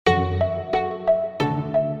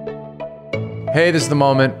Hey, this is The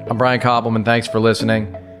Moment. I'm Brian Koppelman. Thanks for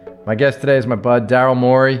listening. My guest today is my bud, Daryl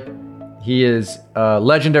Morey. He is a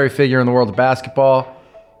legendary figure in the world of basketball,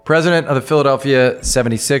 president of the Philadelphia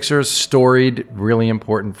 76ers, storied, really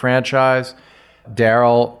important franchise.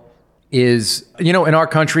 Daryl is, in our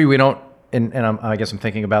country, we don't, I guess I'm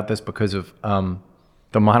thinking about this because of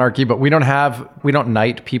the monarchy, but we don't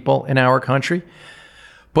knight people in our country.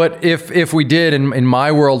 But if we did, in my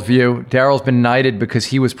worldview, Daryl's been knighted because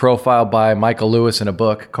he was profiled by Michael Lewis in a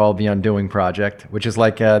book called The Undoing Project, which is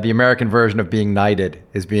like the American version of being knighted,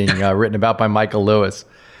 is being written about by Michael Lewis,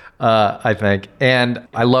 I think. And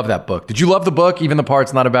I love that book. Did you love the book, even the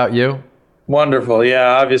parts not about you? Wonderful.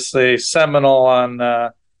 Yeah, obviously seminal on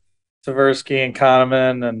Tversky and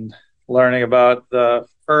Kahneman and learning about the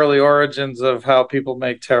early origins of how people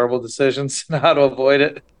make terrible decisions and how to avoid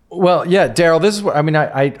it. Well, yeah, Daryl, this is what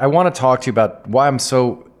I want to talk to you about. Why I'm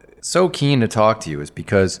so keen to talk to you is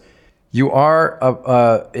because you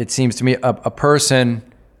are, it seems to me, a person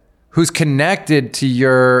who's connected to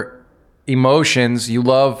your emotions. You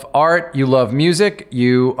love art, you love music,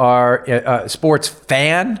 you are a sports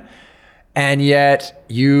fan, and yet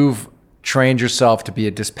you've trained yourself to be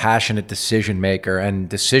a dispassionate decision maker. And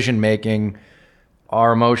decision making,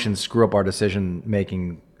 our emotions screw up our decision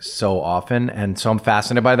making so often, and so I'm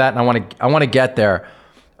fascinated by that, and I want to get there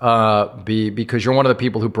because you're one of the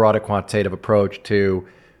people who brought a quantitative approach to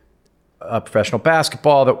professional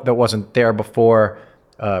basketball that wasn't there before,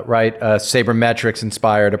 right? A sabermetrics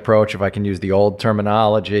inspired approach, if I can use the old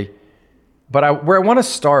terminology. But where I want to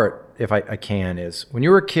start, if I can, is when you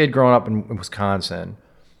were a kid growing up in Wisconsin.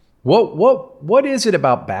 What is it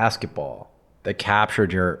about basketball that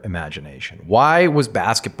captured your imagination? Why was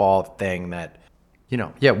basketball a thing that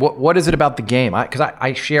what is it about the game? Because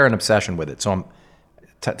I share an obsession with it. So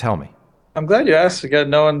tell me. I'm glad you asked. Again,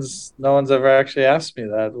 no one's ever actually asked me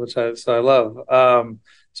that, which I love.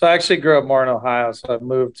 So I actually grew up more in Ohio. So I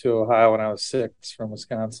moved to Ohio when I was 6 from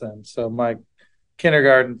Wisconsin. So my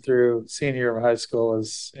kindergarten through senior year of high school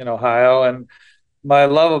was in Ohio, and my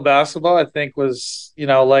love of basketball, I think, was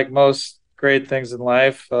like most great things in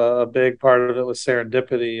life. A big part of it was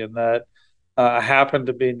serendipity, and that. I happened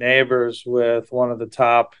to be neighbors with one of the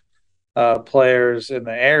top players in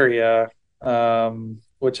the area,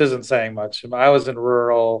 which isn't saying much. I was in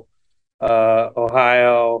rural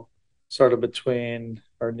Ohio, sort of between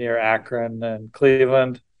or near Akron and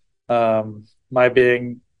Cleveland. My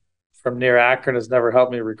being from near Akron has never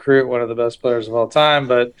helped me recruit one of the best players of all time,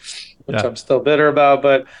 which I'm still bitter about.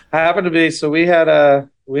 But I happened to be, so we had a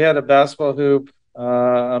basketball hoop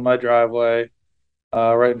on my driveway.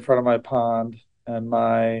 Right in front of my pond, and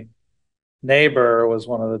my neighbor was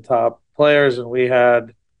one of the top players, and we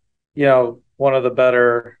had, one of the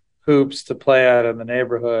better hoops to play at in the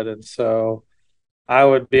neighborhood. And so I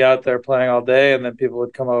would be out there playing all day, and then people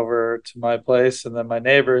would come over to my place, and then my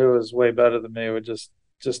neighbor, who was way better than me, would just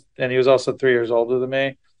and he was also 3 years older than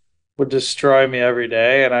me, would destroy me every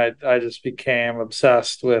day, and I just became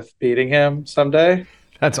obsessed with beating him someday.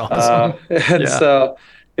 That's awesome. So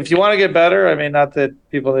if you want to get better,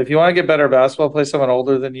 if you want to get better at basketball, play someone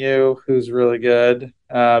older than you who's really good.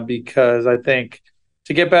 Because I think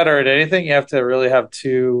to get better at anything, you have to really have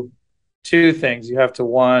two things. You have to,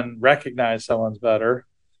 one, recognize someone's better,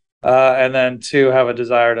 and then two, have a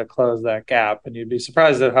desire to close that gap. And you'd be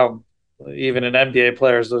surprised at how even in NBA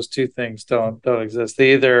players, those two things don't exist.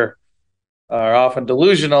 They either are often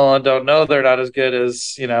delusional and don't know they're not as good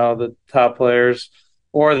as the top players,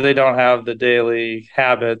 or they don't have the daily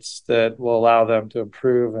habits that will allow them to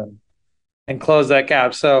improve and close that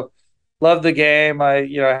gap. So love the game. I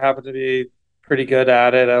happen to be pretty good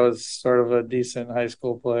at it. I was sort of a decent high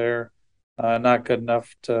school player, not good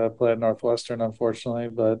enough to play at Northwestern, unfortunately,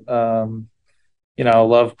 but,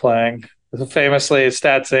 love playing. Famously,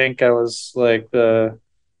 Stats Inc., I was like the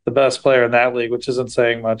best player in that league, which isn't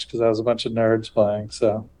saying much because I was a bunch of nerds playing.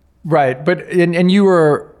 So right. But, and you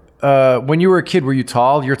were, when you were a kid, were you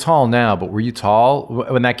tall? You're tall now, but were you tall?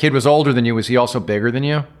 When that kid was older than you, was he also bigger than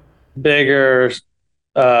you? Bigger,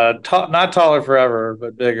 not taller forever,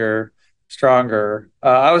 but bigger, stronger.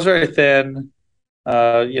 I was very thin.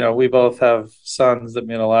 We both have sons that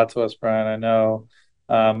mean a lot to us, Brian. I know.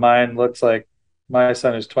 Mine looks like my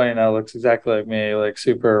son, who's 20 now, looks exactly like me, like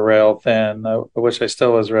super rail thin. I wish I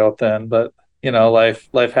still was rail thin, but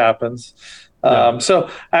life happens. So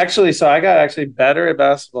I got actually better at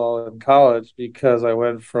basketball in college because I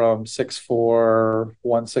went from 6'4",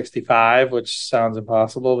 165, which sounds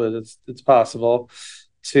impossible, but it's possible,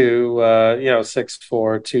 to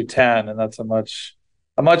 6'4", 210, and that's a much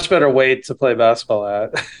better weight to play basketball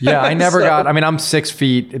at. Yeah, I never got. I mean, I'm 6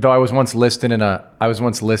 feet, though. I was once listed in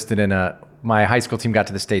a my high school team got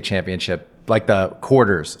to the state championship, like the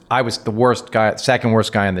quarters. I was the worst guy, second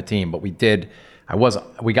worst guy on the team, but we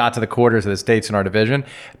got to the quarters of the states in our division.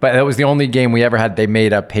 But that was the only game we ever had. They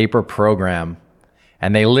made a paper program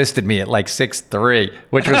and they listed me at like 6'3",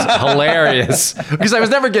 which was hilarious because I was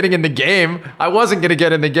never getting in the game. I wasn't going to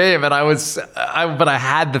get in the game, and but I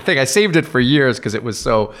had the thing. I saved it for years because it was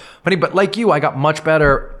so funny. But like you, I got much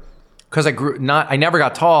better because I never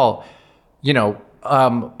got tall,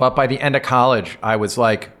 but by the end of college, I was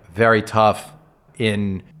like very tough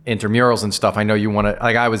in intramurals and stuff. I know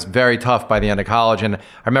I was very tough by the end of college. And I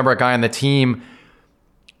remember a guy on the team,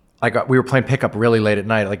 we were playing pickup really late at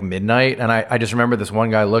night, like midnight. And I just remember this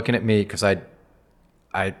one guy looking at me because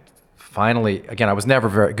I finally, again, I was never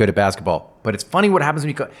very good at basketball, but it's funny what happens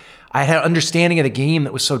when I had an understanding of the game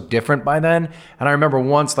that was so different by then. And I remember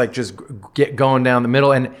once like just going down the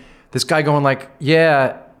middle and this guy going like,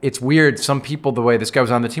 yeah, it's weird. Some people, the way this guy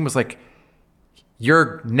was on the team was like,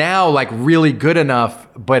 you're now like really good enough,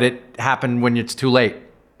 but it happened when it's too late.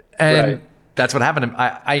 And that's what happened.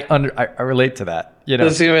 I relate to that.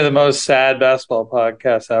 This is going to be the most sad basketball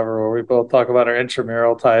podcast ever, where we both talk about our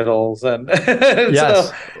intramural titles. And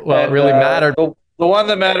yes, it really mattered. The one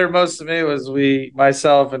that mattered most to me was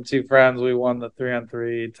myself and two friends, we won the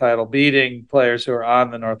 3-on-3 title, beating players who are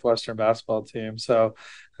on the Northwestern basketball team. So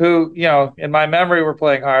who, in my memory were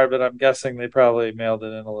playing hard, but I'm guessing they probably mailed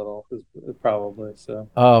it in a little, probably. So.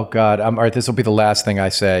 Oh God. All right. This will be the last thing I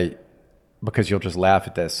say because you'll just laugh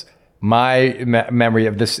at this. My memory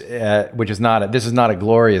of this, this is not a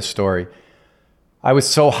glorious story. I was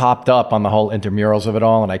so hopped up on the whole intramurals of it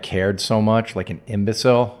all, and I cared so much, like an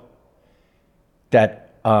imbecile,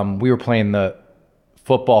 that we were playing the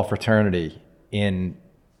football fraternity in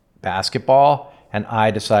basketball, and I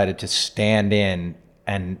decided to stand in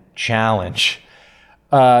and challenge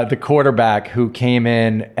the quarterback, who came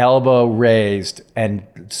in elbow raised and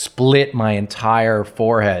split my entire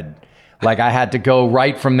forehead. Like I had to go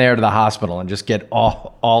right from there to the hospital and just get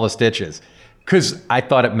all the stitches because I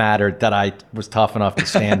thought it mattered that I was tough enough to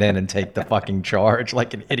stand in and take the fucking charge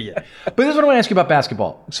like an idiot. But this is what I want to ask you about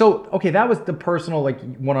basketball. So, okay, that was the personal, like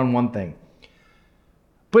one-on-one thing.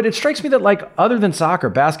 But it strikes me that like other than soccer,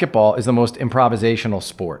 basketball is the most improvisational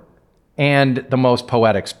sport and the most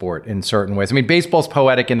poetic sport in certain ways. I mean, baseball's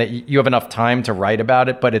poetic in that you have enough time to write about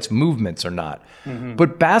it, but its movements are not. Mm-hmm.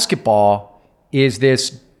 But basketball is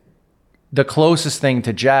the closest thing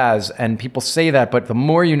to jazz, and people say that, but the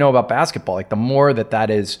more you know about basketball, like the more that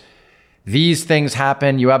is, these things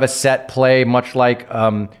happen. You have a set play, much like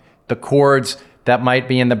the chords that might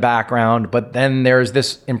be in the background, but then there's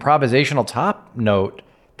this improvisational top note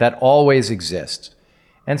that always exists.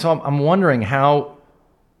 And so I'm wondering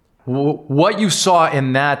what you saw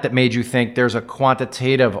in that made you think there's a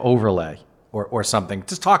quantitative overlay or something.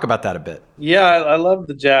 Just talk about that a bit. Yeah, I love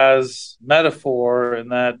the jazz metaphor in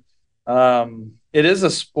that it is a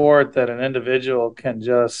sport that an individual can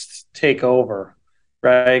just take over,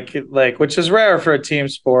 right? Like, which is rare for a team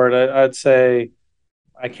sport. I'd say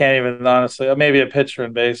I can't even honestly, maybe a pitcher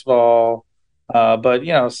in baseball, but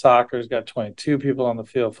soccer's got 22 people on the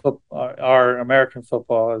field. Our American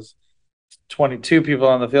football has 22 people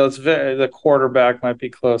on the field. The quarterback might be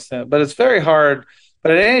close to it, but it's very hard.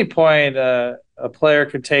 But at any point, a player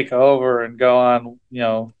could take over and go on,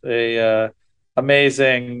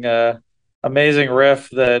 amazing riff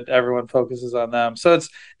that everyone focuses on them. So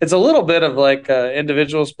it's a little bit of like an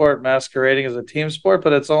individual sport masquerading as a team sport,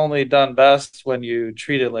 but it's only done best when you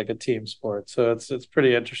treat it like a team sport. So it's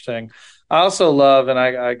pretty interesting. I also love, and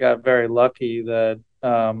I got very lucky that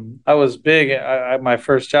I was big. My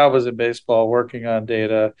first job was in baseball, working on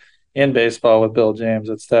data in baseball with Bill James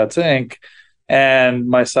at Stats Inc. And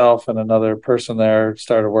myself and another person there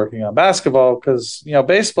started working on basketball because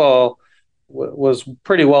baseball was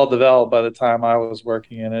pretty well developed by the time I was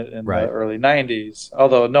working in it in the early 90s.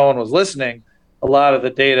 Although no one was listening, a lot of the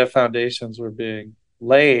data foundations were being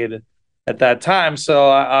laid at that time. So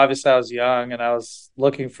obviously I was young and I was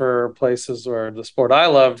looking for places where the sport I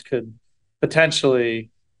loved could potentially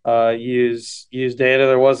use data.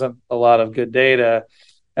 There wasn't a lot of good data.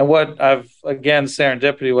 And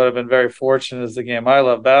serendipity, what I've been very fortunate is the game I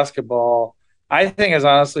love, basketball, I think is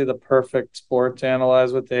honestly the perfect sport to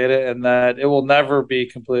analyze with data, and that it will never be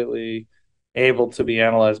completely able to be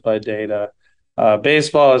analyzed by data.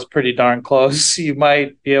 Baseball is pretty darn close. You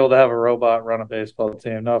might be able to have a robot run a baseball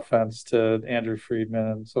team. No offense to Andrew Friedman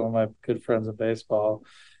and some of my good friends in baseball.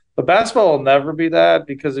 But basketball will never be that,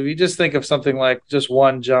 because if you just think of something like just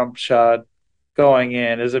one jump shot going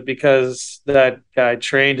in? Is it because that guy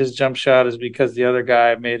trained his jump shot? Is it because the other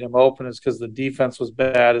guy made him open? Is it because the defense was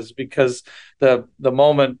bad? Is it because the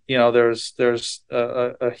moment, there's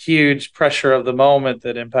a huge pressure of the moment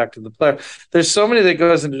that impacted the player? There's so many that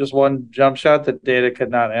goes into just one jump shot that data could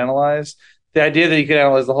not analyze. The idea that you could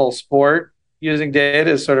analyze the whole sport using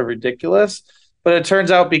data is sort of ridiculous. But it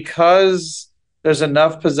turns out because there's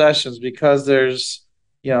enough possessions, because there's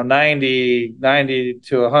 90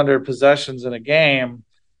 to 100 possessions in a game,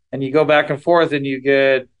 and you go back and forth and you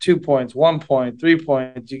get 2 points, 1 point, 3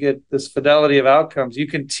 points, you get this fidelity of outcomes. You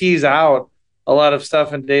can tease out a lot of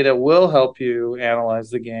stuff, and data will help you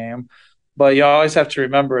analyze the game. But you always have to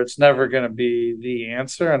remember it's never going to be the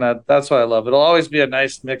answer. And that's why I love it. It'll always be a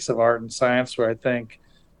nice mix of art and science where I think,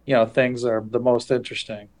 things are the most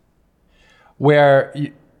interesting. Where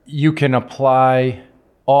you can apply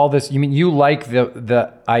all this. You mean you like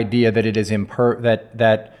the idea that it is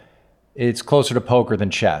that it's closer to poker than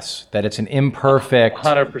chess, that it's an imperfect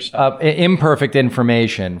 100%. Imperfect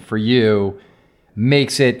information for you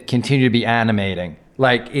makes it continue to be animating,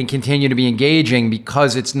 like it continue to be engaging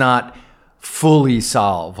because it's not fully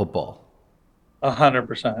solvable.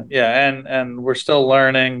 100%. Yeah. And we're still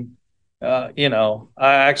learning. I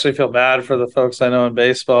actually feel bad for the folks I know in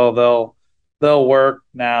baseball. They'll work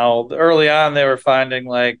now. Early on, they were finding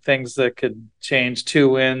like things that could change 2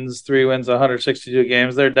 wins, 3 wins, 162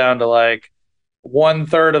 games. They're down to like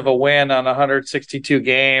 1/3 of a win on 162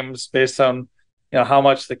 games based on, how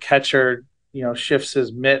much the catcher, shifts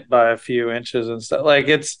his mitt by a few inches and stuff. Like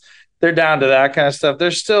they're down to that kind of stuff.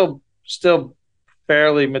 There's still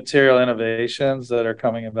fairly material innovations that are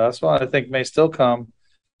coming in basketball. I think may still come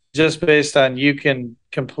just based on you can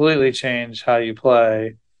completely change how you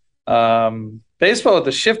play. Baseball with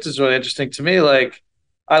the shift is really interesting to me. Like,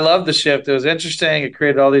 I love the shift. It was interesting. It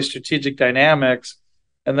created all these strategic dynamics,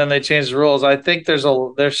 and then they changed the rules. I think there's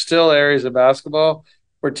still areas of basketball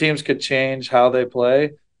where teams could change how they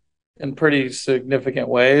play in pretty significant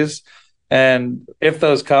ways. And if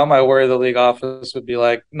those come, I worry the league office would be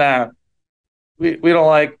like, nah, we don't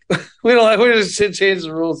like we just change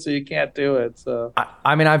the rules so you can't do it. So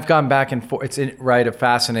I mean, I've gone back and forth. It's a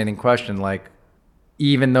fascinating question. Like,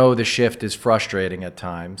 even though the shift is frustrating at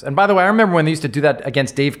times. And by the way, I remember when they used to do that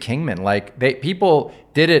against Dave Kingman. Like, people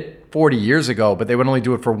did it 40 years ago, but they would only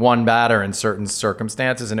do it for one batter in certain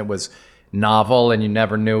circumstances, and it was novel, and you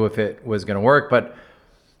never knew if it was going to work. But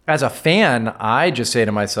as a fan, I just say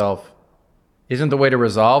to myself, isn't the way to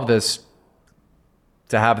resolve this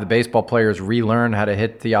to have the baseball players relearn how to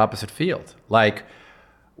hit the opposite field? Like,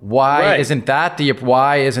 why isn't that the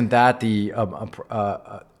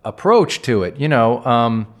approach to it?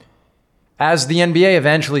 As the NBA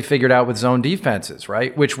eventually figured out with zone defenses,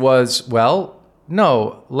 right? Which was, well,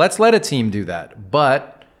 no, let's let a team do that,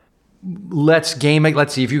 but let's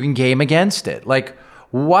see if you can game against it. Like,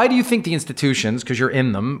 why do you think the institutions, because you're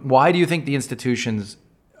in them, why do you think the institutions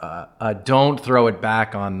don't throw it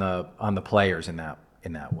back on the players in that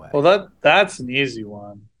way? Well, that's an easy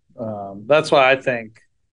one. That's why I think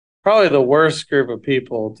probably the worst group of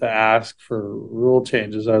people to ask for rule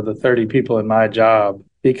changes are the 30 people in my job,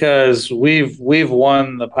 because we've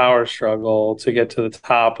won the power struggle to get to the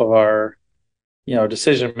top of our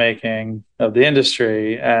decision making of the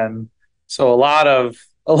industry. And so a lot of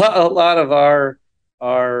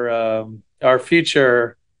our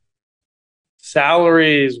future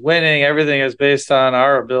salaries, winning, everything is based on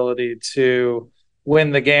our ability to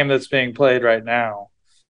win the game that's being played right now.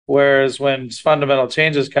 Whereas when fundamental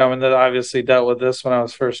changes come, and that obviously dealt with this when I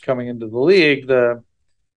was first coming into the league, the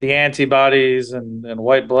antibodies and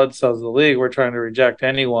white blood cells of the league were trying to reject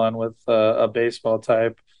anyone with a baseball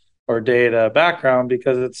type or data background,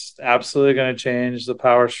 because it's absolutely going to change the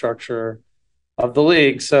power structure of the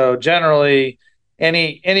league. So generally,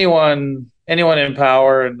 anyone in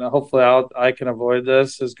power, and hopefully I can avoid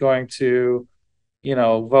this, is going to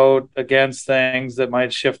vote against things that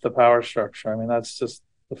might shift the power structure. I mean, that's just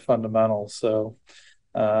the fundamentals. So,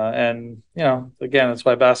 and again, that's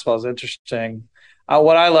why basketball is interesting.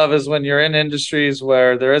 What I love is when you're in industries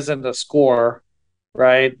where there isn't a score,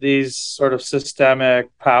 right? These sort of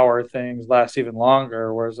systemic power things last even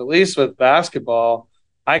longer. Whereas at least with basketball,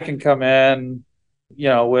 I can come in,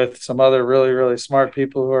 with some other really, really smart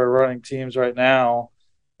people who are running teams right now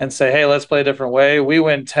and say, hey, let's play a different way. We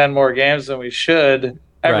win 10 more games than we should.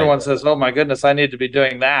 Everyone says, oh my goodness, I need to be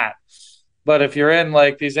doing that. But if you're in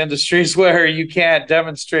like these industries where you can't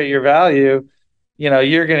demonstrate your value,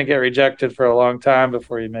 you're going to get rejected for a long time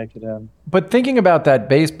before you make it in. But thinking about that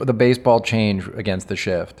the baseball change against the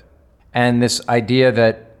shift, and this idea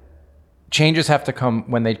that changes have to come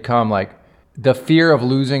when they come, like the fear of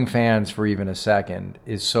losing fans for even a second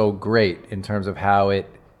is so great in terms of how it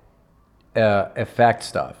affects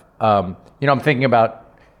stuff. I'm thinking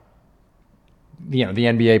about the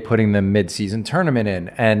NBA putting the mid-season tournament in,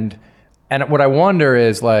 and what I wonder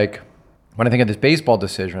is, like, when I think of this baseball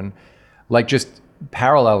decision, like, just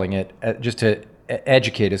paralleling it just to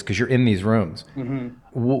educate us, because you're in these rooms. Mm-hmm.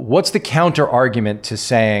 What's the counter argument to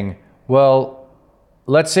saying, well,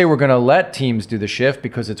 let's say we're going to let teams do the shift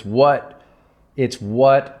because it's what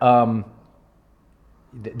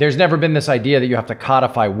there's never been this idea that you have to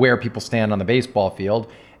codify where people stand on the baseball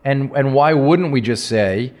field, and why wouldn't we just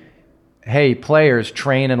say, hey, players,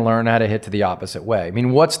 train and learn how to hit to the opposite way? I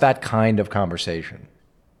mean, what's that kind of conversation?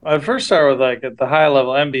 I'd first start with, like, at the high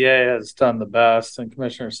level, NBA has done the best, and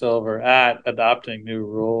Commissioner Silver at adopting new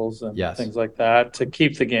rules and Yes. things like that to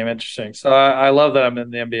keep the game interesting. So I love that I'm in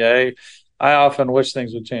the NBA. I often wish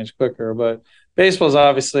things would change quicker, but baseball's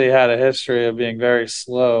obviously had a history of being very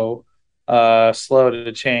slow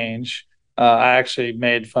to change. I actually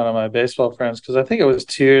made fun of my baseball friends because I think it was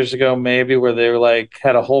 2 years ago, maybe, where they were like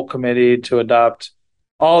had a whole committee to adopt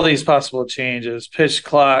all these possible changes, pitch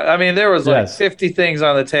clock. I mean, there was like Yes. 50 things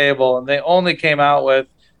on the table, and they only came out with,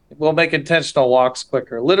 we'll make intentional walks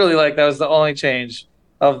quicker. Literally, like, that was the only change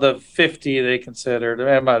of the 50 they considered.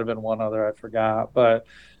 It might have been one other, I forgot. But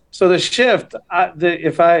so the shift, I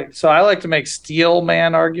like to make steel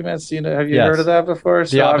man arguments. Have you heard of Yes. that before? The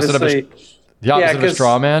So opposite of obviously, a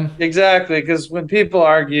straw man. exactly, because when people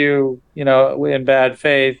argue, in bad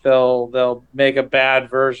faith, they'll make a bad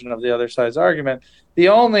version of the other side's argument. The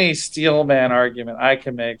only steel man argument I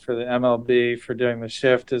can make for the MLB for doing the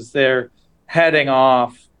shift is they're heading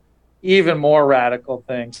off even more radical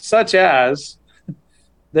things, such as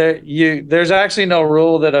there's actually no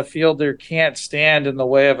rule that a fielder can't stand in the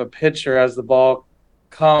way of a pitcher as the ball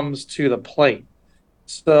comes to the plate.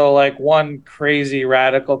 So, like, one crazy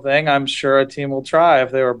radical thing, I'm sure a team will try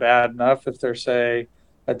if they were bad enough. If they're, say,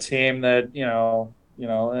 a team that,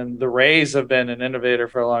 and the Rays have been an innovator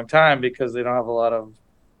for a long time because they don't have a lot of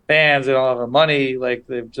fans, they don't have the money. Like,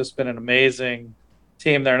 they've just been an amazing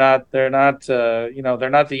team. They're not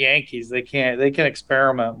the Yankees. They can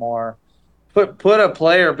experiment more. Put a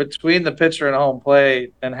player between the pitcher and home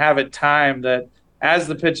plate and have it timed that as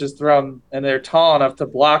the pitch is thrown and they're tall enough to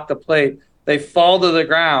block the plate, they fall to the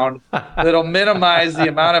ground. That'll minimize the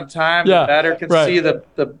amount of time the batter can see the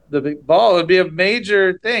big ball. It would be a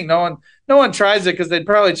major thing. No one tries it because they'd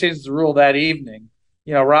probably change the rule that evening.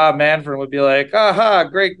 Rob Manfred would be like, aha,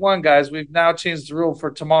 great one, guys. We've now changed the rule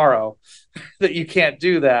for tomorrow that you can't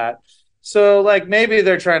do that. So, like, maybe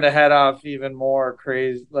they're trying to head off even more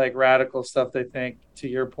crazy, like, radical stuff they think, to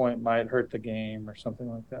your point, might hurt the game or something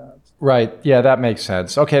like that. Right. Yeah, that makes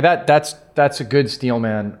sense. Okay, that's a good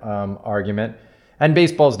steelman argument. And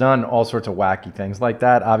baseball's done all sorts of wacky things like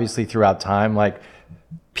that. Obviously, throughout time, like,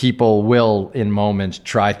 people will, in moments,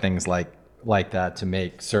 try things like that to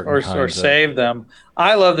make certain or save them.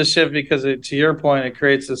 I love the shift because, to your point, it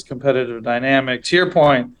creates this competitive dynamic. To your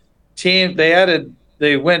point,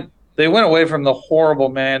 they went away from the horrible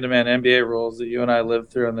man-to-man NBA rules that you and I lived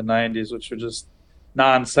through in the 90s, which were just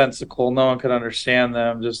nonsensical. No one could understand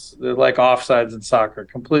them. They're like offsides in soccer.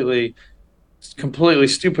 Completely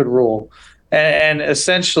stupid rule. And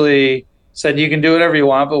essentially said you can do whatever you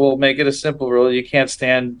want, but we'll make it a simple rule. You can't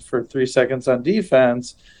stand for 3 seconds on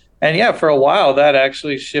defense. And yeah, for a while that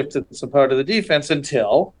actually shifted some part of the defense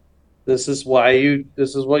until this is what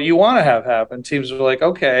you want to have happen. Teams are like,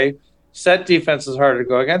 okay, set defense is harder to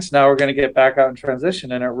go against. Now we're going to get back out in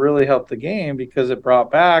transition, and it really helped the game because it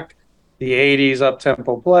brought back the 80s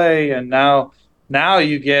up-tempo play, and now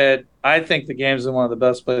you get, I think the game's in one of the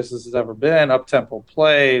best places it's ever been. Up-tempo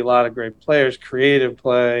play, a lot of great players, creative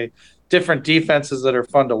play, different defenses that are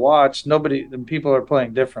fun to watch. People are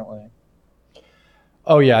playing differently.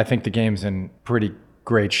 Oh, yeah, I think the game's in pretty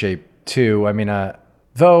great shape, too. I mean,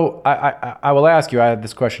 though I will ask you, I have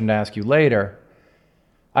this question to ask you later.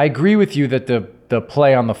 I agree with you that the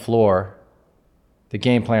play on the floor, the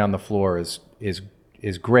gameplay on the floor is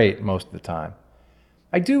great most of the time.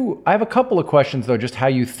 I have a couple of questions, though, just how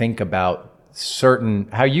you think about certain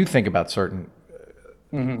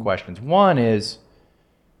questions. One is,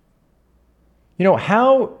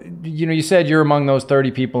 you said you're among those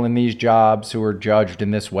 30 people in these jobs who are judged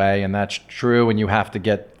in this way, and that's true, and you have to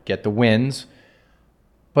get the wins.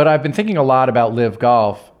 But I've been thinking a lot about Live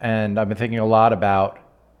Golf, and I've been thinking a lot about,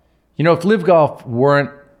 if Live Golf weren't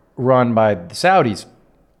run by the Saudis,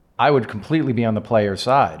 I would completely be on the player's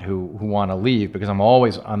side who want to leave, because I'm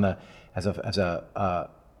always on the as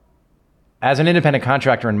an independent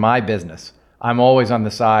contractor in my business, I'm always on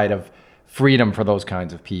the side of freedom for those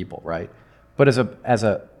kinds of people, right? But as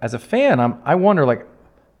a fan, I wonder, like,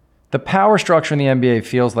 the power structure in the NBA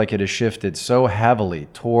feels like it has shifted so heavily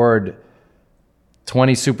toward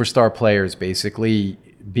 20 superstar players basically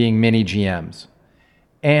being mini GMs.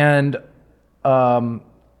 And and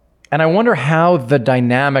I wonder how the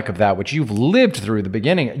dynamic of that, which you've lived through the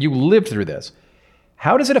beginning, you lived through this.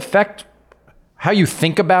 How does it affect how you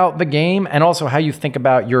think about the game and also how you think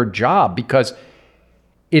about your job? Because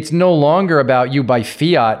it's no longer about you by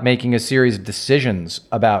fiat making a series of decisions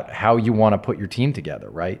about how you want to put your team together,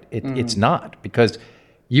 right? It's not, because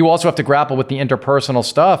you also have to grapple with the interpersonal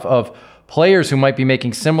stuff of players who might be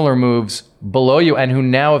making similar moves below you and who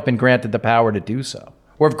now have been granted the power to do so,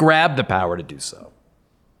 or have grabbed the power to do so.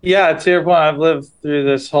 Yeah, to your point, I've lived through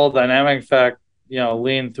this whole dynamic. In fact,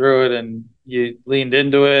 leaned through it, and you leaned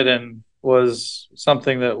into it, and was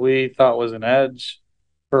something that we thought was an edge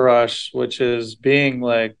for us, which is being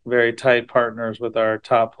like very tight partners with our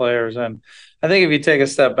top players. And I think if you take a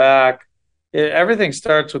step back, everything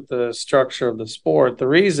starts with the structure of the sport. The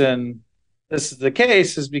reason this is the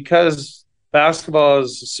case is because basketball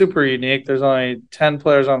is super unique. There's only 10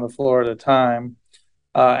 players on the floor at a time,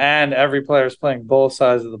 and every player is playing both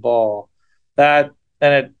sides of the ball. That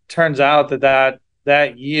and it turns out that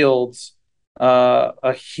yields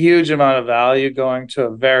a huge amount of value going to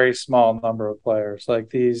a very small number of players, like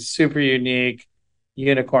these super unique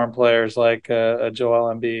unicorn players like a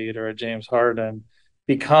Joel Embiid or a James Harden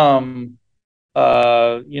become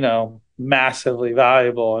massively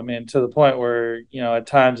valuable. I mean, to the point where, at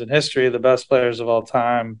times in history, the best players of all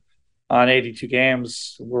time on 82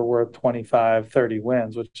 games were worth 25, 30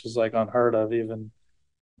 wins, which is like unheard of. Even,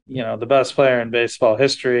 the best player in baseball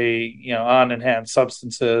history, on enhanced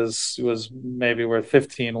substances was maybe worth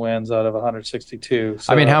 15 wins out of 162.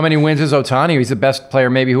 So, I mean, how many wins is Ohtani? He's the best player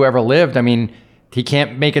maybe who ever lived. I mean, he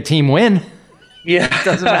can't make a team win. yeah, It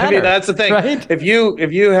doesn't matter. I mean, that's the thing. Right? If you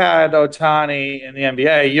had Ohtani in the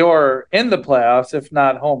NBA, you're in the playoffs, if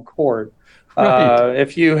not home court. Right.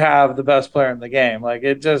 If you have the best player in the game, like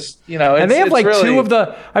it just, And they have like really, two of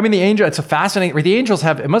the, I mean, the Angels, it's a fascinating, the Angels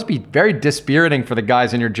have, it must be very dispiriting for the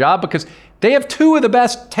guys in your job because they have two of the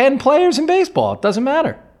best 10 players in baseball. It doesn't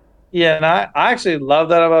matter. yeah. And I actually love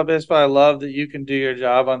that about baseball. I love that you can do your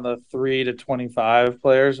job on the 3 to 25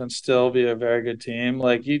 players and still be a very good team.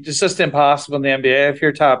 Like it's just impossible in the NBA if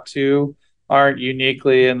your top two aren't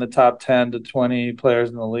uniquely in the top 10 to 20 players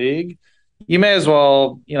in the league. You may as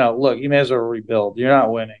well, you may as well rebuild. You're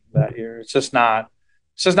not winning that year. It's just not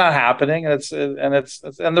happening. And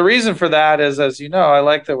the reason for that is, as you know, I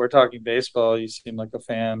like that we're talking baseball. You seem like a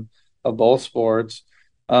fan of both sports.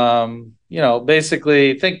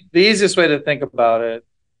 Basically think the easiest way to think about it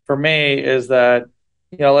for me is that,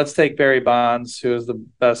 let's take Barry Bonds, who is the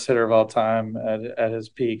best hitter of all time at his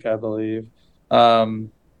peak, I believe. I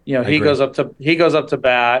He agree. goes up to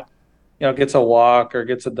bat, gets a walk or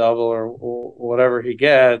gets a double or whatever he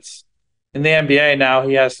gets. In the NBA now,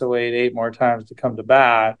 he has to wait 8 more times to come to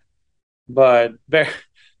bat. But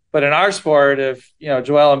but in our sport, if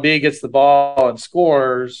Joel Embiid gets the ball and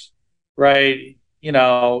scores, right, he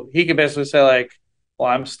can basically say like, "Well,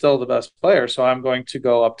 I'm still the best player, so I'm going to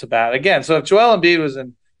go up to bat again." So if Joel Embiid was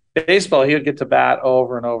in baseball, he would get to bat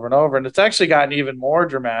over and over and over, and it's actually gotten even more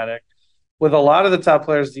dramatic with a lot of the top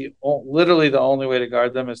players. Literally the only way to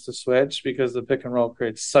guard them is to switch because the pick and roll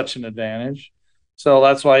creates such an advantage. So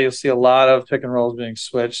that's why you'll see a lot of pick and rolls being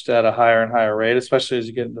switched at a higher and higher rate, especially as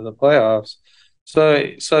you get into the playoffs. So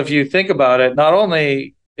if you think about it, not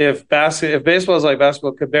only if baseball is like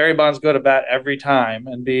basketball, could Barry Bonds go to bat every time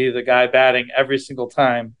and be the guy batting every single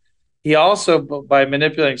time? He also, by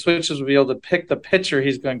manipulating switches, will be able to pick the pitcher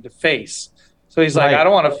he's going to face. So he's like, I Right.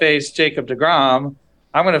 don't want to face Jacob deGrom.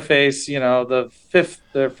 I'm going to face, the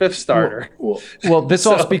fifth starter. Well, this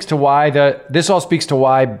all So speaks to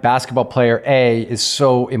why basketball player A is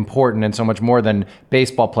so important and so much more than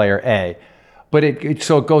baseball player A. But it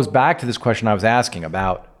goes back to this question I was asking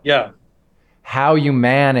about yeah, how you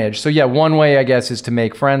manage. So yeah, one way I guess is to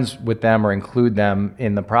make friends with them or include them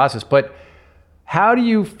in the process. But how do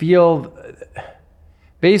you feel?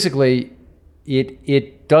 Basically,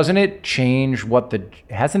 it doesn't it change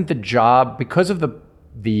hasn't the job because of the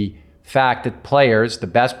fact that the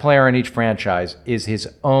best player in each franchise is his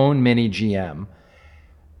own mini GM,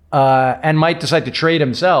 and might decide to trade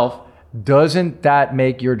himself. Doesn't that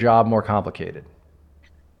make your job more complicated?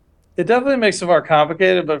 it definitely makes it more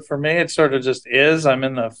complicated, but for me, it sort of just is. I'm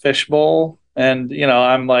in the fishbowl, and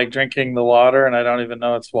I'm like drinking the water, and I don't even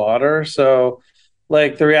know it's water. So,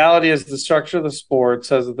 like, the reality is, the structure of the sport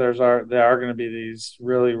says that there are going to be these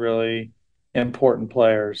really, really important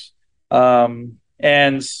players,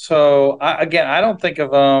 and so again, I don't think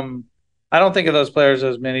of them I don't think of those players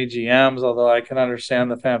as mini GMs, although I can understand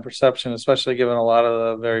the fan perception, especially given a lot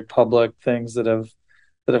of the very public things that have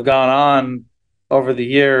gone on over the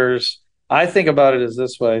years. I think about it as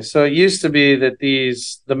this way. So it used to be that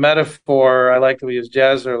the metaphor, I like that we used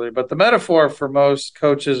jazz earlier, but the metaphor for most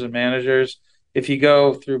coaches and managers, if you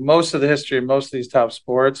go through most of the history of most of these top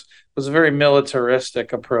sports, was a very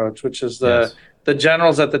militaristic approach, which is Yes. the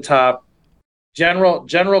generals at the top,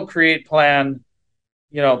 general create plan,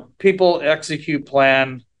 people execute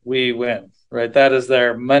plan, we win, right? That is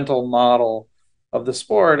their mental model of the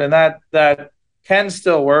sport. And that can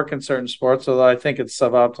still work in certain sports, although I think it's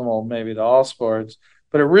suboptimal maybe to all sports.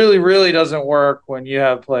 But it really, really doesn't work when you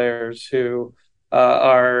have players who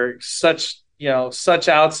are such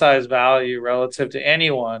outsized value relative to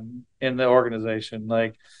anyone in the organization.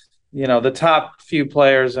 Like, the top few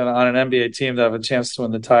players on an NBA team that have a chance to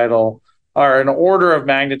win the title are an order of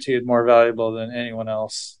magnitude more valuable than anyone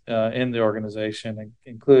else in the organization,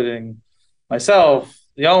 including myself,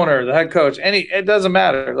 the owner, the head coach. It doesn't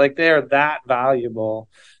matter. Like, they are that valuable.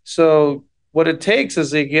 So what it takes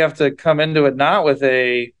is that you have to come into it not with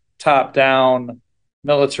a top-down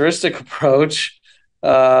militaristic approach,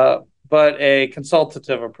 but a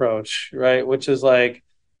consultative approach, right? Which is like,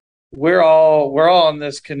 we're all in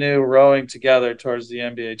this canoe rowing together towards the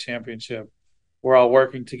NBA championship. We're all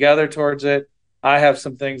working together towards it. I have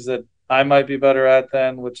some things that I might be better at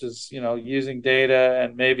then, which is, using data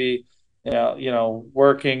and maybe,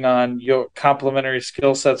 working on your complementary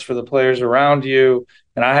skill sets for the players around you.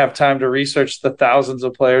 And I have time to research the thousands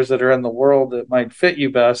of players that are in the world that might fit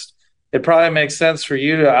you best. It probably makes sense for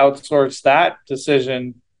you to outsource that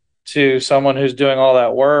decision to someone who's doing all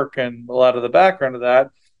that work and a lot of the background of that.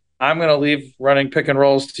 I'm going to leave running pick and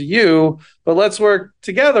rolls to you, but let's work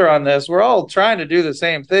together on this. We're all trying to do the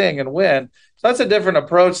same thing and win. So that's a different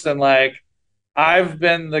approach than like, I've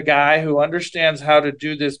been the guy who understands how to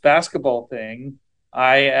do this basketball thing.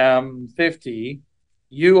 I am 50.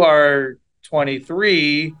 You are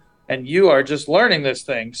 23 and you are just learning this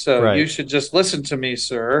thing. So you Right. should just listen to me,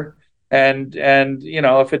 sir. And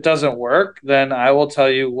if it doesn't work, then I will tell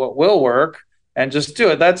you what will work and just do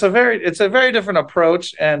it. It's a very different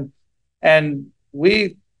approach. And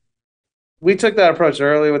we took that approach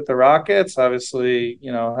early with the Rockets. Obviously,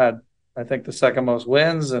 had, I think, the second most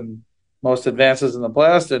wins and most advances in the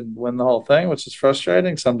playoffs, and win the whole thing, which is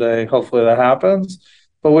frustrating. Someday, hopefully, that happens.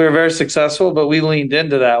 But we were very successful. But we leaned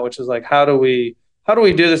into that, which is like, how do we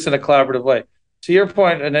do this in a collaborative way? To your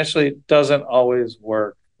point, initially, it doesn't always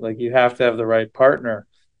work. Like, you have to have the right partner.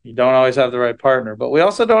 You don't always have the right partner, but we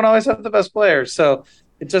also don't always have the best players. So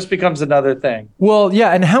it just becomes another thing. Well,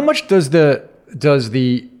 yeah, and how much does the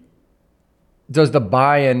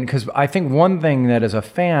buy-in? Because I think one thing that as a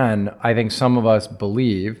fan, I think some of us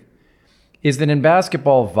believe is that in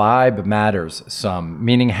basketball, vibe matters some,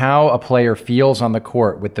 meaning how a player feels on the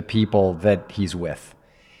court with the people that he's with.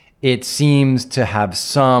 It seems to have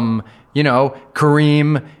some,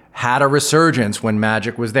 Kareem had a resurgence when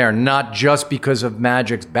Magic was there, not just because of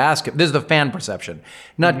Magic's basket. This is the fan perception.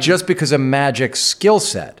 Not just because of Magic's skill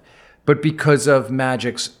set, but because of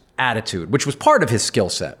Magic's attitude, which was part of his skill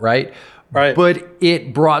set, right? Right. But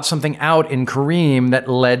it brought something out in Kareem that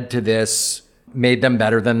led to this, made them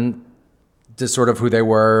better than just sort of who they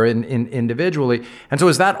were in individually. And so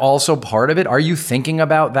is that also part of it? Are you thinking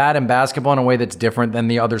about that in basketball in a way that's different than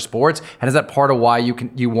the other sports? And is that part of why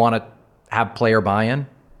you want to have player buy-in?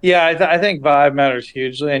 Yeah, I think vibe matters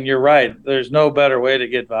hugely, and you're right. There's no better way to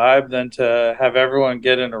get vibe than to have everyone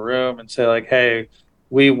get in a room and say like, "Hey,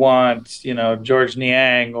 we want George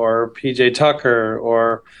Niang or PJ Tucker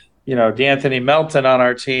or D'Anthony Melton on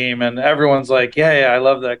our team," and everyone's like, "Yeah, I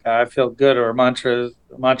love that guy. I feel good." Or Montrezl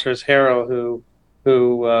Harrell,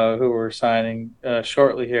 who we're signing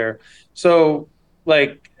shortly here. So,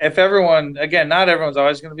 like, if everyone, again, not everyone's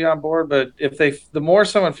always going to be on board, but the more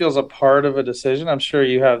someone feels a part of a decision, I'm sure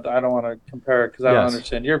you have. I don't want to compare it because I don't Yes.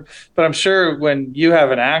 understand but I'm sure when you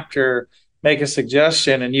have an actor make a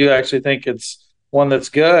suggestion and you actually think it's one that's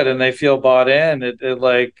good and they feel bought in, it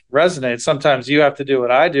like resonates. Sometimes you have to do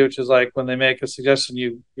what I do, which is like when they make a suggestion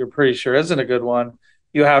you're pretty sure isn't a good one,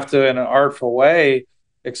 you have to, in an artful way,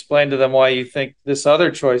 explain to them why you think this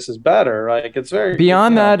other choice is better. Like, it's very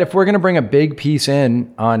Beyond that, if we're going to bring a big piece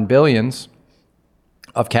in on billions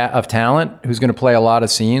of talent, who's going to play a lot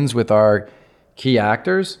of scenes with our key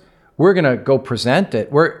actors, we're going to go present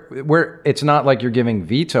it. It's not like you're giving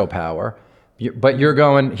veto power, but you're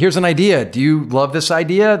going, here's an idea. Do you love this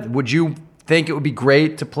idea? Would you think it would be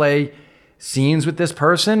great to play scenes with this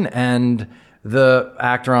person? And the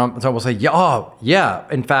actor on top will say, yeah, oh, yeah.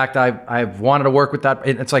 In fact, I've wanted to work with that.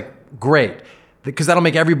 It's like, great. because that'll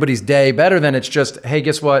make everybody's day better than it's just, hey,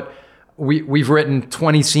 guess what? We've written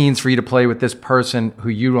 20 scenes for you to play with this person who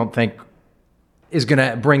you don't think is going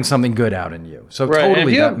to bring something good out in you. So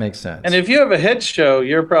totally that makes sense. And if you have a hit show,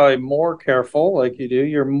 you're probably more careful, like you do.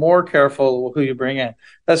 You're more careful who you bring in.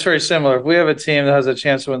 That's very similar. If we have a team that has a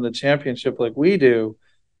chance to win the championship like we do,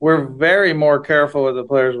 we're very more careful with the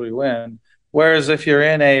players we win. Whereas if you're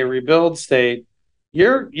in a rebuild state,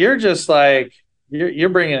 you're just like you're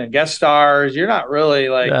bringing in guest stars. You're not really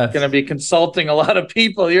going to be consulting a lot of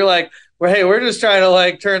people. You're like, well, hey, we're just trying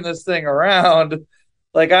to turn this thing around.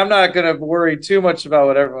 I'm not going to worry too much about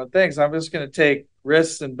what everyone thinks. I'm just going to take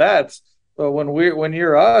risks and bets. But when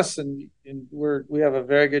you're us and we have a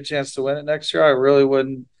very good chance to win it next year, I really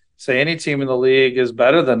wouldn't say any team in the league is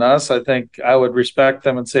better than us. I think I would respect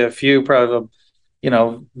them and say a few probably,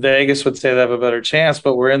 Vegas would say they have a better chance,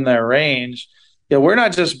 but we're in their range. Yeah, we're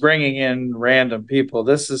not just bringing in random people.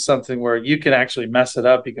 This is something where you can actually mess it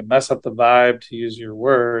up. You can mess up the vibe, to use your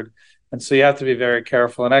word. And so you have to be very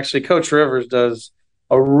careful. And actually, Coach Rivers does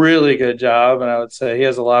a really good job. And I would say he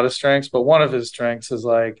has a lot of strengths, but one of his strengths is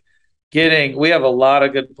we have a lot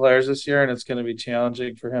of good players this year, and it's going to be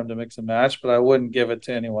challenging for him to mix and match, but I wouldn't give it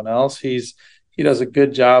to anyone else. He does a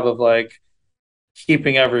good job of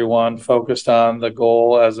keeping everyone focused on the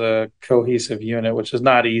goal as a cohesive unit, which is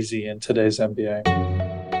not easy in today's NBA.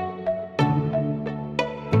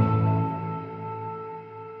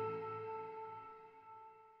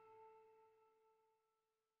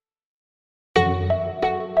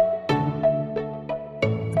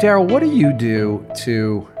 Daryl, what do you do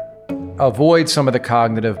to avoid some of the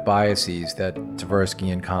cognitive biases that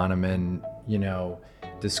Tversky and Kahneman,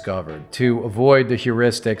 discovered, to avoid the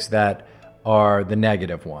heuristics that are the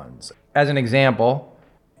negative ones? As an example,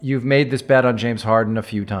 you've made this bet on James Harden a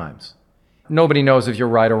few times. Nobody knows if you're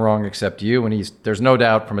right or wrong except you, and there's no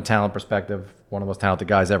doubt from a talent perspective, one of the most talented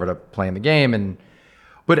guys ever to play in the game.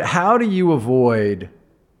 But how do you avoid,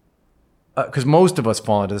 because most of us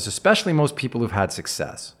fall into this, especially most people who've had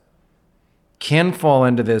success, can fall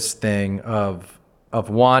into this thing of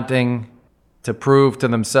wanting to prove to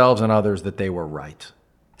themselves and others that they were right.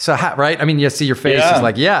 So, right? I mean, you see your face is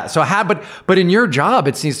like, yeah. So, but in your job,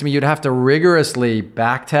 it seems to me you'd have to rigorously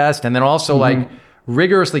backtest and then also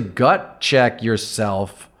rigorously gut check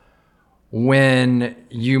yourself when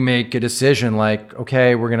you make a decision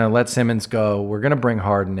okay, we're going to let Simmons go. We're going to bring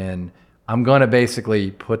Harden in. I'm going to basically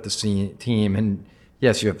put the team, and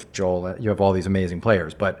yes, you have Joel, you have all these amazing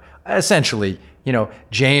players, but essentially,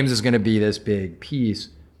 James is going to be this big piece.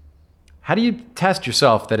 How do you test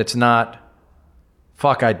yourself that it's not,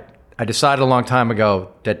 fuck, I decided a long time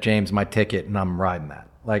ago that James is my ticket and I'm riding that?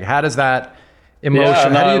 How does that how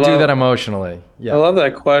do you do that emotionally? Yeah. I love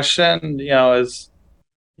that question.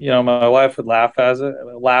 My wife would laugh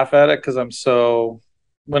at it because I'm so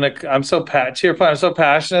to your point, I'm so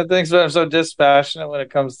passionate at things, but I'm so dispassionate when it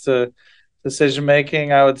comes to decision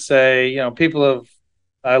making. I would say,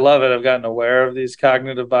 I love it. I've gotten aware of these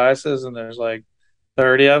cognitive biases, and there's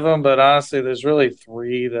 30 of them, but honestly, there's really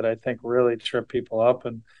 3 that I think really trip people up.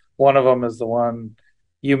 And one of them is the one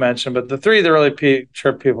you mentioned, but the 3 that really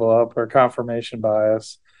trip people up are confirmation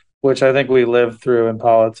bias, which I think we live through in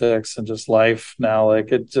politics and just life now.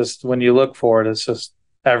 It just, when you look for it, it's just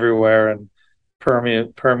everywhere and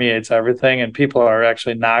permeates everything. And people are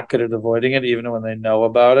actually not good at avoiding it, even when they know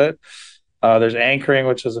about it. There's anchoring,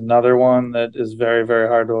 which is another one that is very, very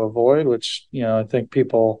hard to avoid, which, I think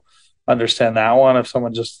people understand that one. If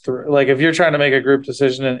someone just if you're trying to make a group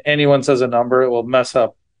decision and anyone says a number, it'll mess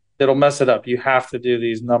it up. You have to do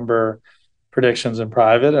these number predictions in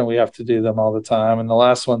private, and we have to do them all the time. And the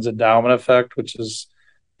last one's endowment effect, which is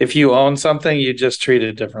if you own something, you just treat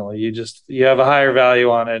it differently. You have a higher value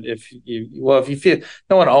on it. If you feel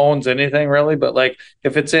no one owns anything really, but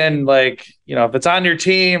if it's in if it's on your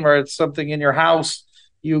team or it's something in your house,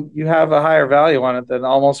 you have a higher value on it than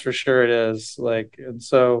almost for sure it is. And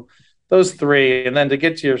so those 3, and then to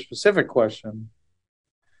get to your specific question,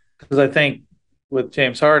 because I think with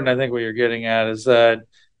James Harden, I think what you're getting at is that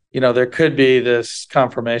there could be this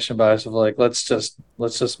confirmation bias of let's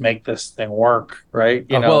just make this thing work, right?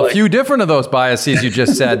 A few different of those biases you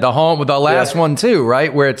just said. The last one too,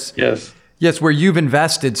 right? Where it's where you've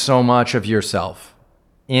invested so much of yourself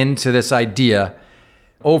into this idea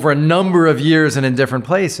over a number of years and in different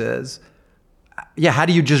places. Yeah, how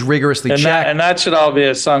do you just rigorously check? And that should all be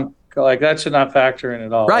a sunk. That should not factor in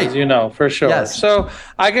at all, right? As for sure. Yes. So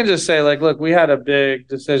I can just say, look, we had a big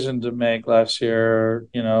decision to make last year.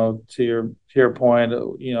 To your point,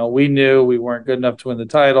 we knew we weren't good enough to win the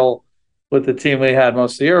title with the team we had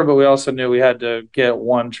most of the year, but we also knew we had to get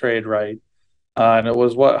one trade right, and it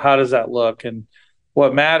was how does that look? And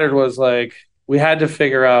what mattered was like we had to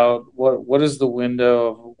figure out what is the window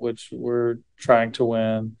of which we're trying to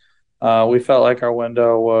win. We felt like our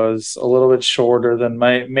window was a little bit shorter than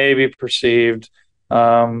maybe perceived.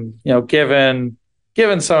 Given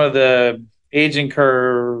some of the aging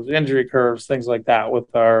curves, injury curves, things like that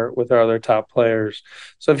with our other top players.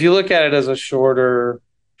 So if you look at it as a shorter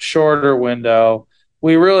window,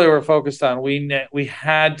 we really were focused on we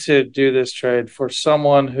had to do this trade for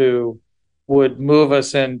someone who would move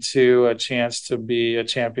us into a chance to be a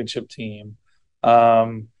championship team.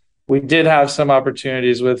 Um, we did have some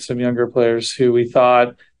opportunities with some younger players who we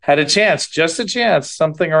thought had a chance, just a chance,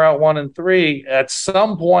 something around 1 and 3 at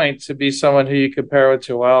some point to be someone who you could pair with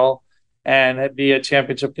Joel and be a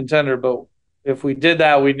championship contender. But if we did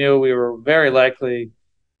that, we knew we were very likely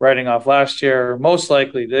writing off last year, most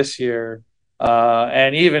likely this year,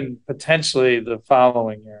 and even potentially the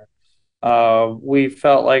following year. We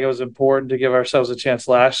felt like it was important to give ourselves a chance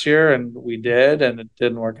last year, and we did, and it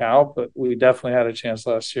didn't work out, but we definitely had a chance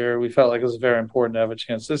last year. We felt like it was very important to have a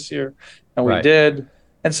chance this year, and we Right. did.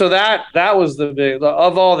 And so that was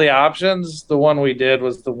of all the options, the one we did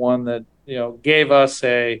was the one that gave us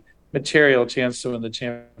a material chance to win the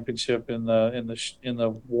championship in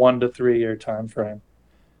the 1 to 3 year time frame.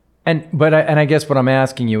 And I guess what I'm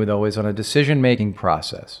asking you though is on a decision making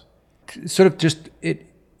process, sort of just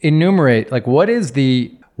enumerate like what is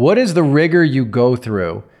the rigor you go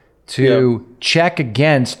through to check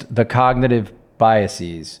against the cognitive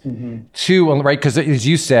biases to right, because as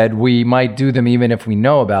you said, we might do them even if we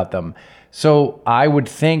know about them. So I would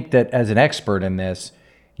think that as an expert in this,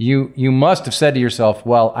 you must have said to yourself,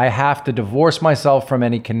 well, I have to divorce myself from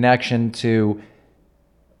any connection to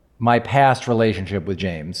my past relationship with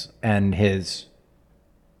James and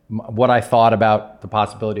what I thought about the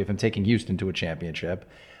possibility of him taking Houston to a championship.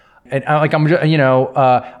 And I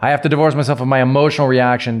have to divorce myself of my emotional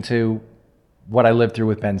reaction to what I lived through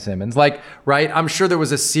with Ben Simmons. Like, right? I'm sure there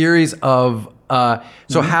was a series of,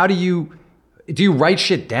 so how do you write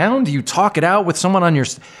shit down? Do you talk it out with someone on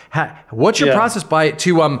what's your process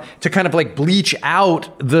to kind of like bleach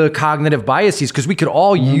out the cognitive biases? Because we could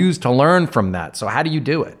all use to learn from that. So how do you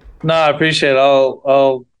do it? No, I appreciate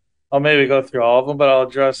it. I'll maybe go through all of them, but I'll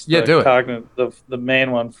address do it. the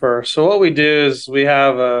main one first. So what we do is we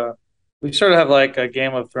sort of have like a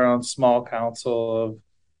Game of Thrones small council of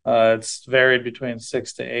it's varied between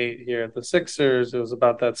 6 to 8 here at the Sixers. It was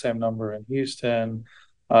about that same number in Houston.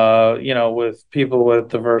 With people with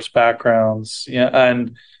diverse backgrounds. Yeah,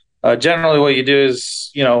 and generally what you do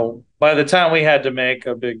is, by the time we had to make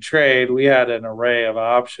a big trade, we had an array of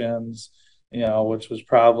options, which was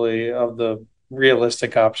probably of the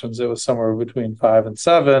realistic options, it was somewhere between 5 and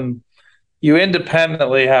 7. You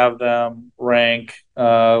independently have them rank.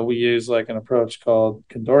 We use like an approach called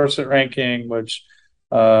Condorcet ranking, which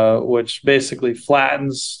basically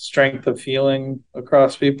flattens strength of feeling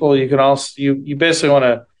across people. You can also you basically want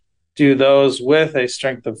to do those with a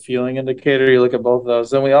strength of feeling indicator. You look at both of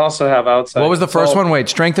those. Then we also have outside. What was the first one? Wait,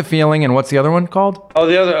 strength of feeling, and what's the other one called? Oh,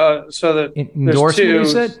 the other. So that endorsement. You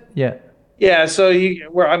said, yeah. Yeah, so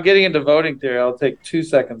I'm getting into voting theory. I'll take 2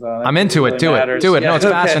 seconds on it. I'm into it. Do it. Yeah, no, it's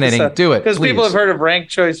fascinating. So, do it, because people have heard of ranked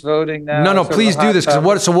choice voting now. No, please do this. So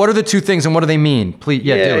what are the two things, and what do they mean? Please,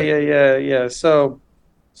 do it. Yeah. So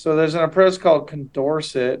there's an approach called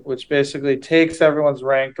Condorcet, which basically takes everyone's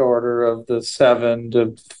ranked order of the 7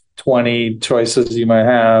 to 20 choices you might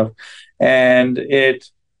have, and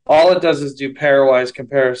all it does is do pairwise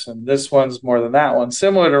comparison. This one's more than that one,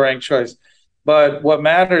 similar to ranked choice. But what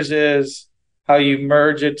matters is how you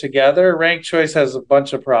merge it together. Ranked choice has a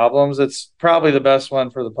bunch of problems. It's probably the best one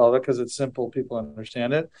for the public because it's simple. People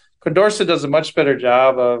understand it. Condorcet does a much better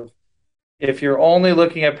job of, if you're only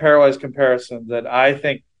looking at pairwise comparison, that I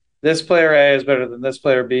think this player A is better than this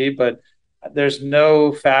player B, but there's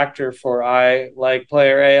no factor for I like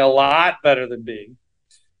player A a lot better than B.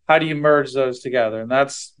 How do you merge those together? And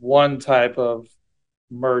that's one type of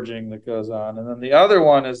merging that goes on. And then the other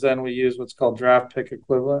one is then we use what's called draft pick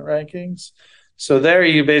equivalent rankings. So there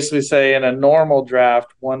you basically say in a normal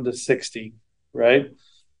draft, 1 to 60, right?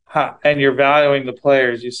 And you're valuing the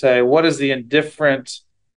players. You say, what is the indifferent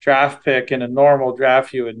draft pick in a normal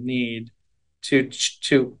draft you would need to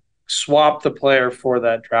swap the player for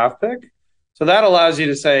that draft pick? So that allows you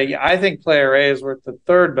to say, I think player A is worth the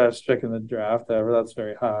 3rd best pick in the draft ever. That's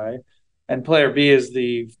very high. And player B is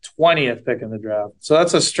the 20th pick in the draft. So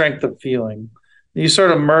that's a strength of feeling. You sort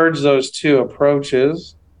of merge those two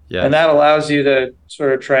approaches. Yes. And that allows you to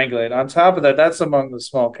sort of triangulate. On top of that, that's among the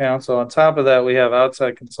small council. On top of that, we have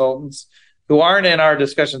outside consultants who aren't in our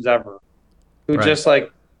discussions ever, who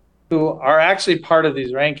are actually part of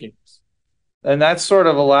these rankings. And that's sort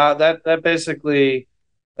of that basically,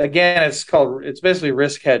 again, it's basically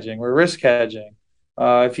risk hedging. We're risk hedging.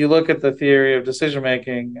 If you look at the theory of decision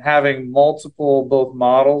making, having multiple both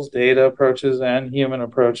models, data approaches, and human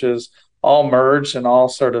approaches all merged and all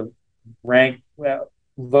sort of rank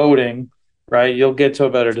voting, right? You'll get to a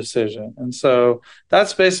better decision. And so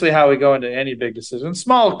that's basically how we go into any big decision.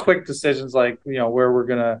 Small, quick decisions like where we're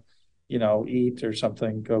gonna eat or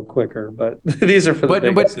something go quicker. But these are for the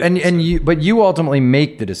big decisions. But you ultimately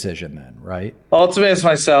make the decision then, right? Ultimately, it's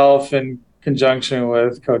myself in conjunction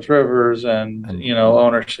with Coach Rivers and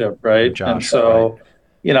ownership, right? And Josh, and so,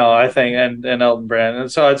 right. I think and Elton Brand,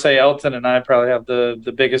 and so I'd say Elton and I probably have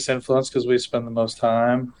the biggest influence because we spend the most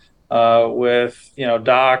time with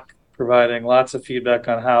Doc providing lots of feedback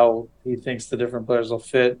on how he thinks the different players will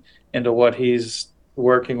fit into what he's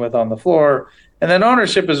working with on the floor. And then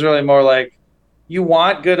ownership is really more like you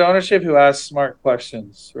want good ownership who asks smart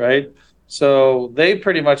questions, right? So they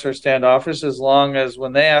pretty much are standoffish as long as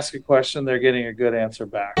when they ask a question, they're getting a good answer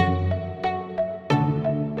back.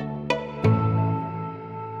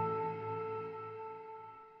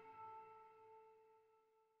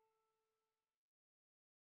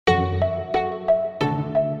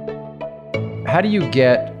 How do you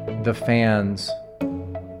get the fans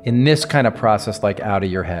in this kind of process like out of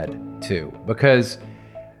your head too? Because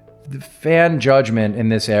the fan judgment in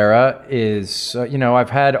this era is, I've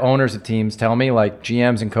had owners of teams tell me like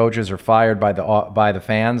GMs and coaches are fired by the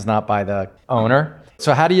fans, not by the owner.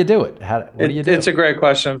 So how do you do it? What do you do? It's a great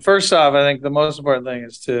question. First off, I think the most important thing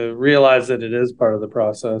is to realize that it is part of the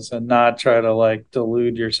process and not try to like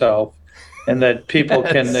delude yourself and that people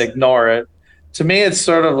can ignore it. To me, it's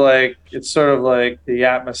sort of like the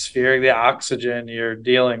atmosphere, the oxygen you're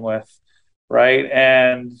dealing with, right?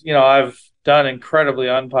 And I've done incredibly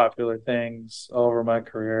unpopular things over my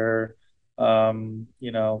career. Certain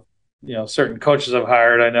coaches I've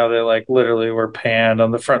hired, I know they like literally were panned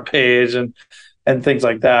on the front page and things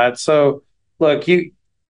like that. So look, you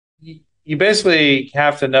basically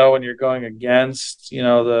have to know when you're going against, you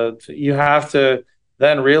have to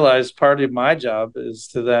then realize part of my job is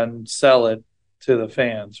to then sell it to the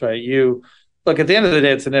fans, right? You look, at the end of the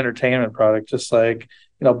day, it's an entertainment product, just like,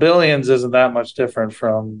 Billions isn't that much different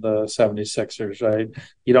from the 76ers, right?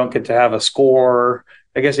 You don't get to have a score.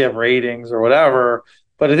 I guess you have ratings or whatever.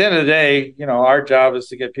 But at the end of the day, our job is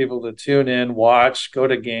to get people to tune in, watch, go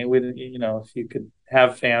to game. If you could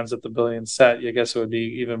have fans at the Billions set, I guess it would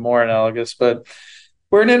be even more analogous. But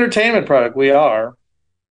we're an entertainment product. We are.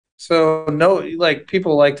 So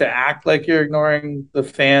people like to act like you're ignoring the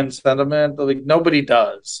fan sentiment, but like nobody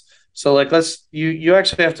does. So like you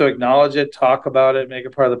actually have to acknowledge it, talk about it, make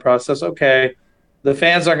it part of the process. Okay, the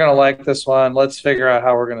fans aren't going to like this one. Let's figure out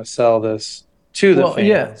how we're going to sell this to the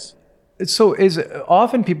fans. Yeah. So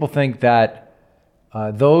often people think that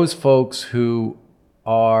those folks who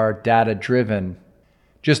are data driven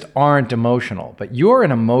just aren't emotional, but you're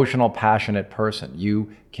an emotional, passionate person.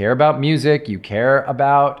 You care about music, you care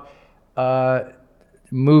about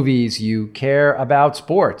movies, you care about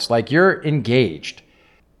sports, like you're engaged.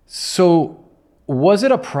 So was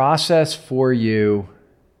it a process for you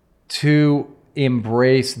to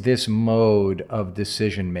embrace this mode of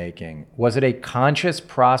decision making? Was it a conscious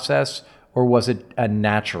process or was it a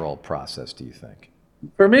natural process, do you think?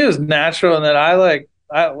 For me, it was natural, and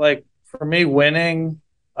that for me, winning,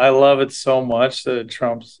 I love it so much that it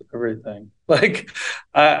trumps everything. Like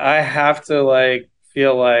I have to like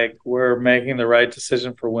feel like we're making the right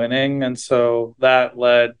decision for winning. And so that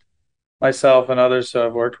led myself and others who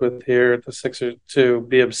I've worked with here at the Sixers to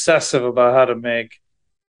be obsessive about how to make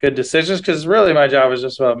good decisions, because really my job is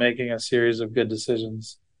just about making a series of good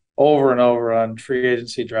decisions over and over on free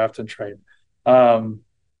agency, draft, and trade.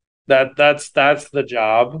 That's the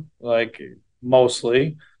job, like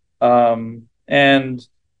mostly. And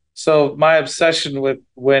so my obsession with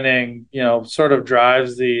winning, sort of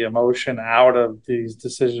drives the emotion out of these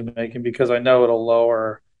decision making, because I know it'll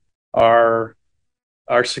lower our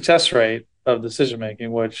success rate of decision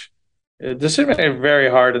making, which decision making is very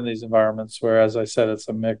hard in these environments where, as I said, it's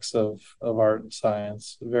a mix of art and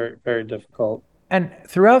science. Very, very difficult. And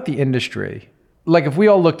throughout the industry, like if we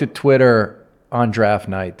all looked at Twitter on draft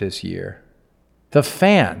night this year, the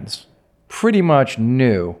fans pretty much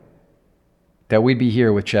knew that we'd be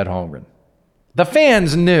here with Chet Holmgren. The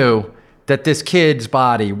fans knew that this kid's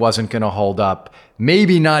body wasn't going to hold up,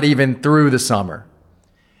 maybe not even through the summer.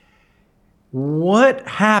 What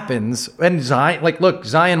happens? And Zion,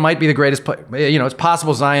 Zion might be the greatest player. It's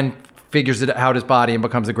possible Zion figures it out his body and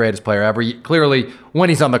becomes the greatest player ever. Clearly, when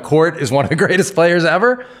he's on the court, is one of the greatest players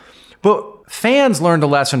ever. But fans learned a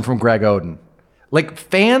lesson from Greg Oden. Like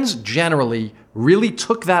fans generally really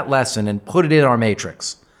took that lesson and put it in our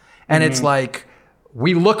matrix. And it's like,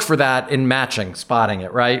 we look for that in matching, spotting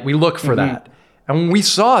it, right? We look for that. And we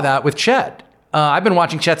saw that with Chet. I've been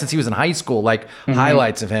watching Chet since he was in high school, like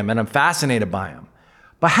highlights of him, and I'm fascinated by him.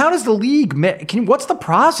 But how does the league, what's the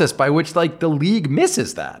process by which like the league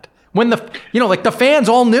misses that? When like the fans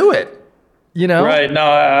all knew it, Right. No,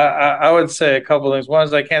 I would say a couple things. One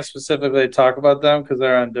is I can't specifically talk about them because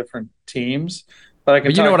they're on different teams. But I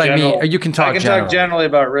can you know what I mean? You can talk talk generally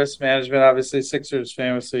about risk management. Obviously, Sixers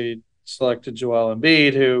famously selected Joel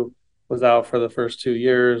Embiid, who was out for the first 2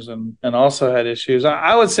 years and also had issues.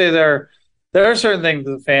 I would say there are certain things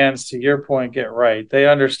the fans, to your point, get right. They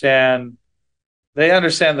understand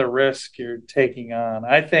the risk you're taking on.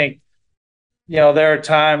 I think, there are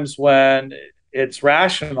times when it's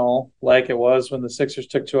rational, like it was when the Sixers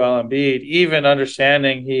took Joel Embiid, even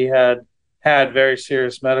understanding he had very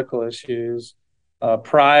serious medical issues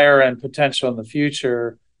prior and potential in the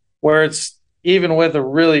future, where it's even with a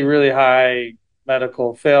really, really high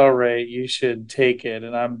medical fail rate, you should take it.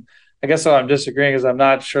 And I guess what I'm disagreeing is I'm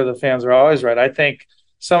not sure the fans are always right. I think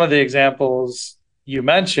some of the examples you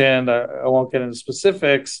mentioned, I won't get into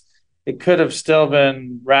specifics, it could have still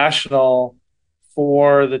been rational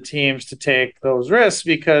for the teams to take those risks,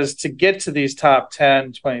 because to get to these top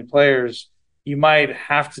 10, 20 players, you might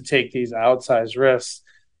have to take these outsized risks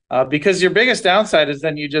because your biggest downside is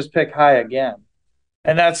then you just pick high again.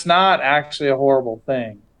 And that's not actually a horrible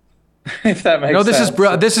thing, if that makes sense.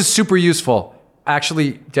 No, this is super useful.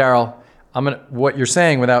 Actually, Daryl, what you're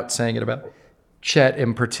saying without saying it about Chet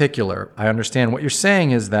in particular, I understand what you're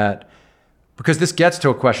saying is that, because this gets to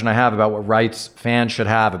a question I have about what rights fans should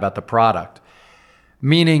have about the product.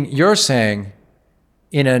 Meaning you're saying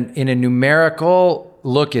in a numerical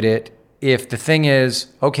look at it, if the thing is,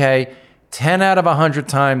 okay, 10 out of 100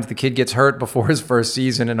 times the kid gets hurt before his first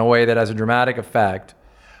season in a way that has a dramatic effect,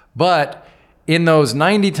 but in those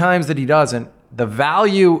 90 times that he doesn't, the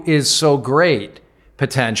value is so great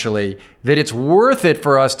potentially that it's worth it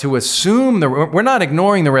for us to assume we're not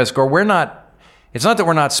ignoring the risk, or it's not that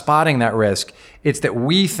we're not spotting that risk, it's that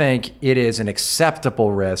we think it is an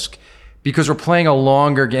acceptable risk because we're playing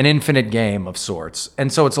an infinite game of sorts.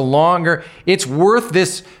 And so it's worth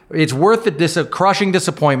a crushing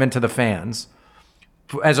disappointment to the fans,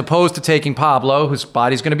 as opposed to taking Pablo, whose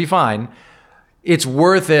body's going to be fine. It's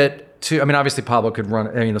worth it to, obviously Pablo could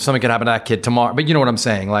run, something could happen to that kid tomorrow, but you know what I'm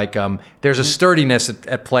saying? Like, there's a sturdiness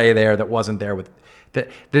at play there that wasn't there with,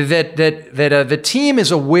 the team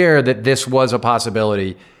is aware that this was a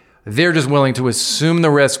possibility. They're just willing to assume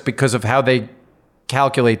the risk because of how they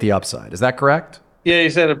calculate the upside. Is that correct? Yeah, you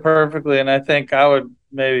said it perfectly. And I think I would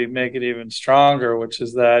maybe make it even stronger, which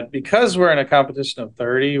is that because we're in a competition of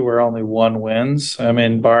 30, where only one wins,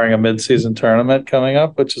 barring a midseason tournament coming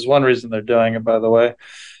up, which is one reason they're doing it, by the way.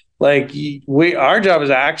 Like, our job is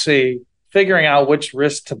actually figuring out which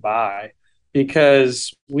risk to buy,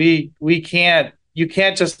 because you can't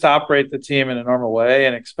just operate the team in a normal way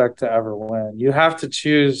and expect to ever win. You have to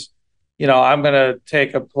choose. I'm going to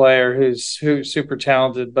take a player who's super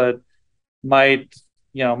talented, but might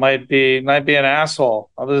be an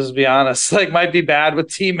asshole. I'll just be honest. Like, might be bad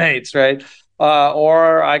with teammates, right?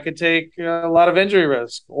 Or I could take a lot of injury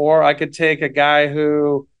risk, or I could take a guy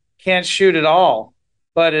who can't shoot at all,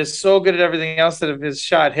 but is so good at everything else that if his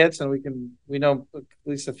shot hits, and we know at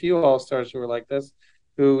least a few all-stars who are like this,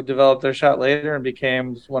 who developed their shot later and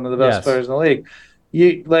became one of the best players in the league.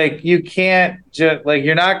 You can't just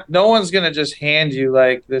no one's going to just hand you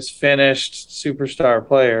like this finished superstar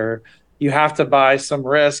player. You have to buy some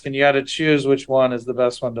risk, and you got to choose which one is the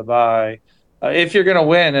best one to buy if you're going to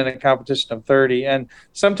win in a competition of 30. And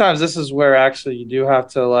sometimes this is where actually you do have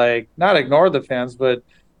to not ignore the fans, but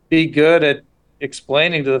be good at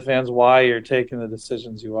explaining to the fans why you're taking the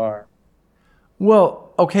decisions you are.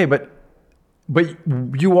 Well, okay, but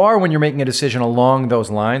you are, when you're making a decision along those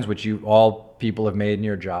lines, which all people have made in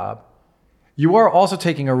your job, you are also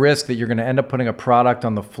taking a risk that you're going to end up putting a product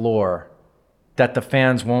on the floor that the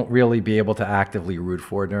fans won't really be able to actively root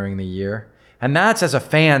for during the year. And that's, as a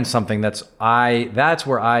fan, something that's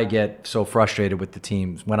where I get so frustrated with the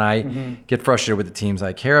teams. When I get frustrated with the teams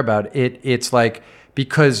I care about, it's like,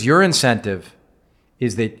 because your incentive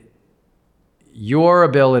is that your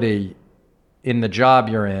ability in the job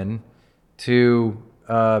you're in to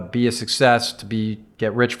be a success,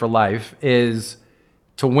 get rich for life, is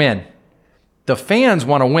to win. The fans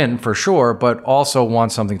want to win for sure, but also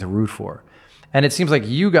want something to root for. And it seems like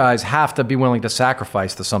you guys have to be willing to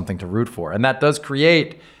sacrifice the something to root for. And that does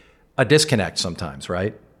create a disconnect sometimes,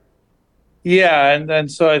 right? Yeah,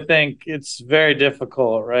 and so I think it's very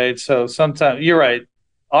difficult, right? So sometimes you're right.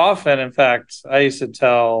 Often, in fact, I used to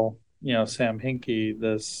tell Sam Hinkie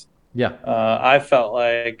this. Yeah. I felt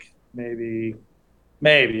like maybe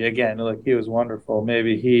again, like he was wonderful.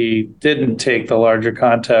 Maybe he didn't take the larger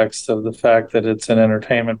context of the fact that it's an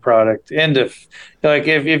entertainment product. And if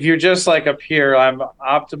you're just like up here, I'm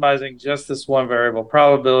optimizing just this one variable,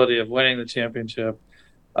 probability of winning the championship.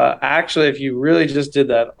 Actually, if you really just did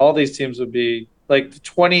that, all these teams would be like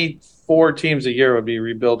 24 teams a year would be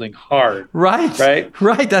rebuilding hard, Right. right?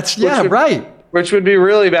 Right. That's Which yeah. would Right. which would be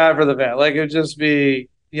really bad for the fan. Like it would just be,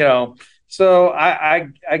 So I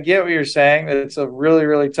get what you're saying. It's a really,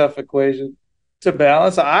 really tough equation to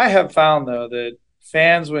balance. I have found though that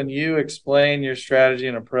fans, when you explain your strategy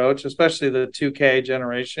and approach, especially the 2K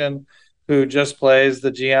generation who just plays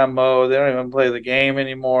the GM mode, they don't even play the game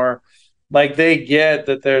anymore. Like they get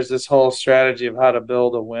that there's this whole strategy of how to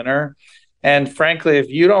build a winner. And frankly, if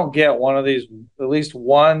you don't get one of these, at least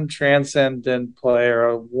one transcendent player,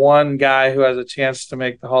 or one guy who has a chance to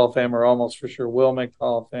make the Hall of Fame, or almost for sure will make the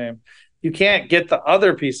Hall of Fame, you can't get the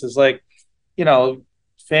other pieces. Like, you know,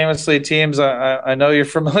 famously teams I know you're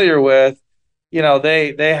familiar with,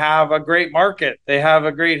 they have a great market, they have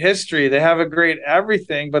a great history, they have a great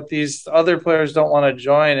everything, but these other players don't want to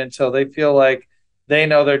join until they feel like they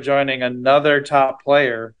know they're joining another top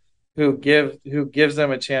player who gives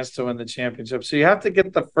them a chance to win the championship. So you have to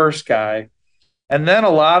get the first guy, and then a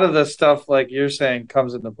lot of the stuff like you're saying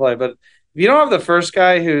comes into play. But if you don't have the first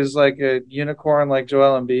guy who's like a unicorn like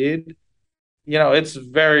Joel Embiid, it's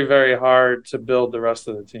very, very hard to build the rest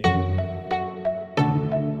of the team.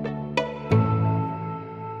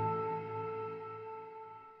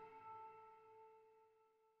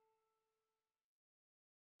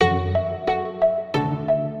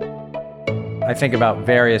 I think about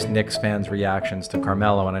various Knicks fans' reactions to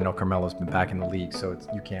Carmelo, and I know Carmelo's been back in the league, so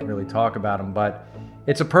you can't really talk about him. But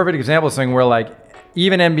it's a perfect example of something where, like,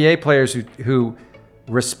 even NBA players who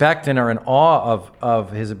respect and are in awe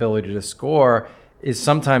of his ability to score is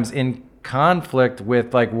sometimes in conflict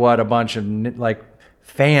with like what a bunch of like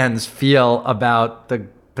fans feel about the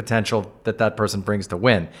potential that person brings to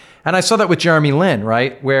win. And I saw that with Jeremy Lin,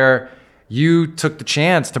 right, where you took the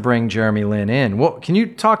chance to bring Jeremy Lin in. Can you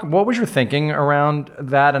talk? What was your thinking around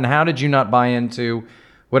that, and how did you not buy into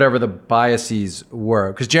whatever the biases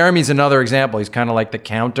were? Because Jeremy's another example. He's kind of like the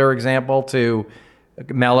counter example to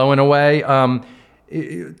Melo in a way, and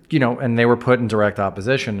they were put in direct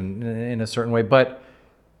opposition in a certain way. But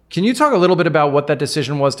can you talk a little bit about what that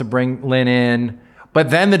decision was to bring Lin in,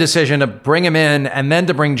 but then the decision to bring him in and then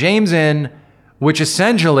to bring James in, which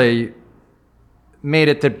essentially made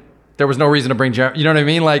it that there was no reason to bring Jeremy. You know what I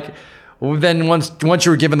mean? Like, then once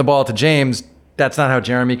you were given the ball to James, that's not how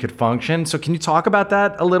Jeremy could function. So can you talk about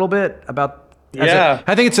that a little bit? Yeah,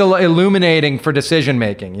 I think it's illuminating for decision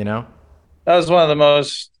making, that was one of the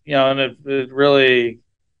most, and it really,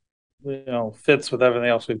 fits with everything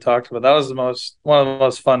else we've talked about. That was one of the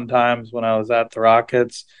most fun times when I was at the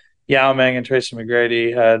Rockets. Yao Ming and Tracy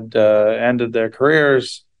McGrady had ended their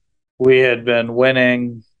careers. We had been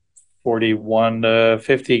winning 41 to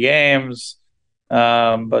 50 games.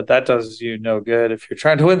 But that does you no good if you're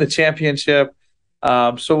trying to win the championship.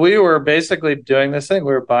 So we were basically doing this thing.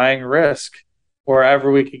 We were buying risk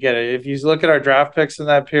wherever we could get it. If you look at our draft picks in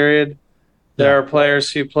that period, there are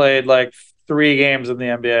players who played like 3 games in the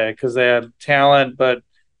NBA because they had talent, but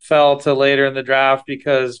fell to later in the draft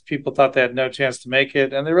because people thought they had no chance to make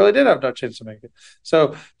it, and they really did have no chance to make it.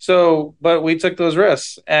 But we took those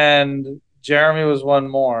risks, and Jeremy was one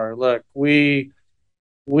more. Look, we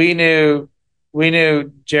knew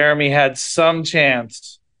Jeremy had some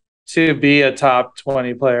chance to be a top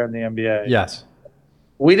 20 player in the NBA. Yes.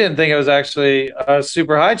 We didn't think it was actually a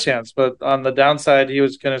super high chance, but on the downside, he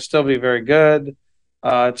was going to still be very good.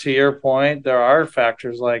 To your point, there are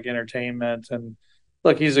factors like entertainment, and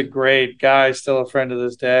look, he's a great guy, still a friend to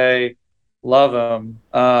this day. Love him.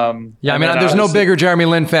 Yeah, I mean, there's no bigger Jeremy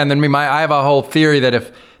Lin fan than me. I have a whole theory that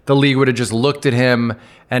if the league would have just looked at him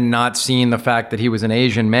and not seen the fact that he was an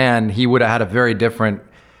Asian man, he would have had a very different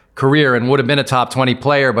career and would have been a top 20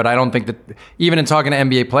 player. But I don't think that, even in talking to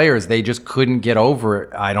NBA players, they just couldn't get over it,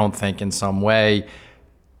 I don't think, in some way,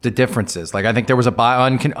 the differences. Like, I think there was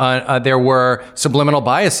there were subliminal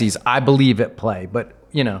biases, I believe, at play. But,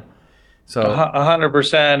 so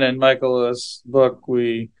 100%. In Michael Lewis' book,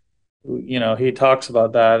 he talks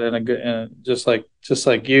about that just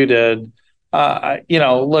like you did.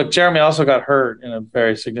 Look, Jeremy also got hurt in a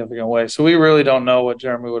very significant way, so we really don't know what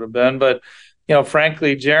Jeremy would have been. But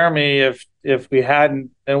frankly, Jeremy, if we hadn't,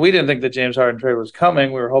 and we didn't think the James Harden trade was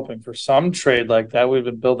coming, we were hoping for some trade like that. We've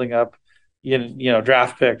been building up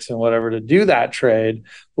draft picks and whatever to do that trade.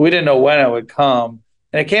 But we didn't know when it would come.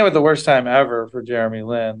 And it came at the worst time ever for Jeremy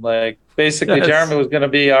Lin. Like basically Jeremy Yes. was going to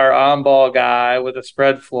be our on-ball guy with a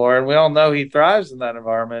spread floor. And we all know he thrives in that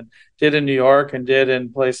environment, did in New York and did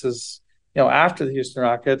in places, after the Houston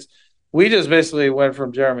Rockets. We just basically went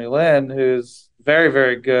from Jeremy Lin, who's very,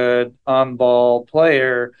 very good on-ball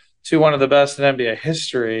player, to one of the best in NBA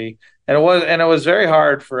history. And it was very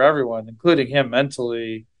hard for everyone, including him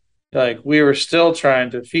mentally. Like we were still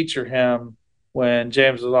trying to feature him when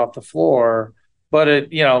James was off the floor, but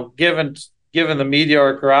given the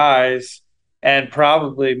mediocre rise and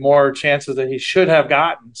probably more chances that he should have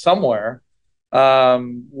gotten somewhere,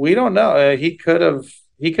 we don't know. He could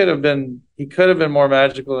have been more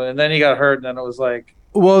magical, and then he got hurt, and then it was like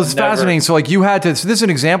Well, it's never. fascinating. So, like, you had to. So, this is an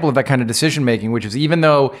example of that kind of decision making, which is even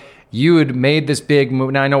though you had made this big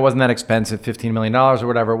move. Now, I know it wasn't that expensive, $15 million or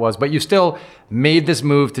whatever it was, but you still made this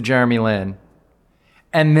move to Jeremy Lin,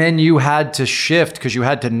 and then you had to shift because you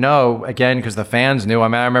had to know again because the fans knew. I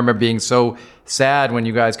mean, I remember being so sad when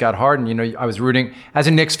you guys got Harden. I was rooting as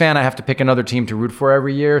a Knicks fan. I have to pick another team to root for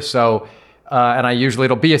every year. So, and I usually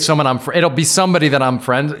it'll be somebody that I'm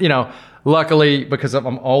friends. Luckily because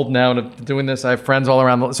I'm old now and doing this, I have friends all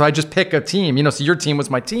around. So I just pick a team. So your team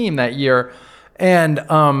was my team that year, and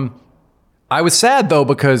I was sad though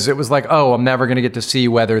because it was like, oh, I'm never going to get to see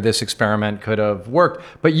whether this experiment could have worked.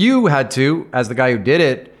 But you had to, as the guy who did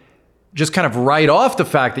it, just kind of write off the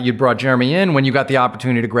fact that you brought Jeremy in when you got the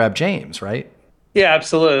opportunity to grab James, right? Yeah,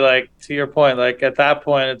 absolutely. Like to your point, like at that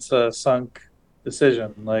point, it's a sunk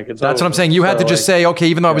decision. Like it's That's what I'm over. saying. You had So to just like, say, okay,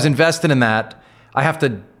 even though I was yeah. invested in that, I have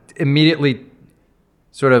to immediately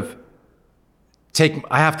sort of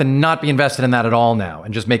I have to not be invested in that at all now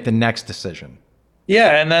and just make the next decision.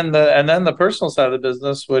 Yeah, and then the personal side of the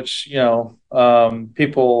business, which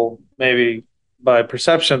people maybe by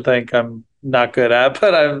perception think I'm not good at,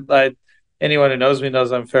 but I anyone who knows me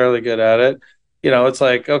knows I'm fairly good at it. It's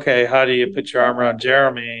like, okay, how do you put your arm around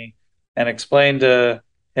Jeremy and explain to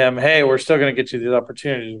him, hey, we're still going to get you these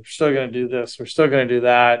opportunities, we're still going to do this, we're still going to do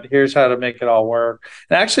that. Here's how to make it all work.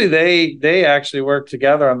 And actually, they actually work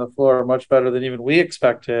together on the floor much better than even we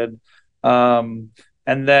expected. And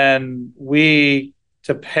then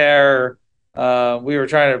to pair. We were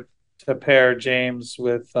trying to pair James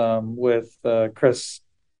with Chris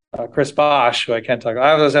Bosh, who I can't talk.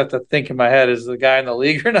 I always have to think in my head, is the guy in the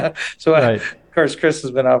league or not? So Right. of course Chris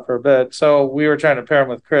has been out for a bit. So we were trying to pair him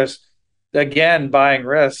with Chris. Again, buying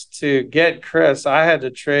risk to get Chris. I had to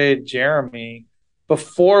trade Jeremy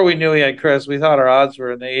before we knew he had Chris. We thought our odds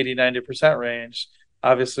were in the 80-90% range.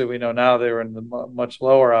 Obviously, we know now they were in the much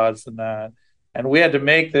lower odds than that. And we had to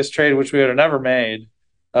make this trade, which we would have never made,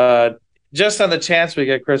 uh, just on the chance we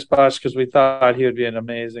get Chris Bosh, because we thought he would be an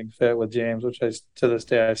amazing fit with James, which to this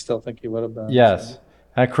day I still think he would have been. So Yes.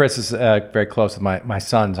 Chris is very close with my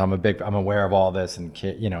sons. I'm aware of all this and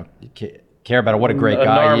care about it. What a great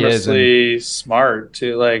guy he is, and enormously smart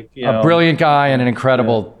too. Like a brilliant guy and an yeah.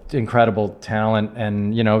 incredible talent.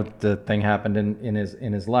 And the thing happened in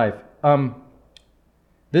his life.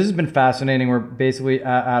 This has been fascinating. We're basically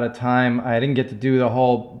out of time. I didn't get to do the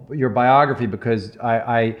whole your biography because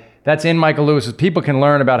I that's in Michael Lewis's. People can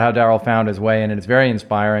learn about how Daryl found his way, and it's very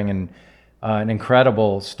inspiring and an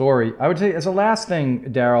incredible story. I would say as a last thing,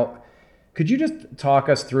 Daryl, could you just talk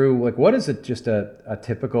us through like what is it just a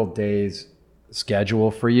typical day's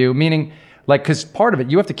schedule for you? Meaning, like, because part of it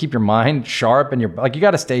you have to keep your mind sharp and you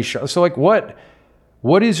got to stay sharp. So like what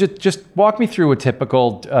is it? Just walk me through a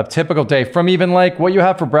typical day from even like what you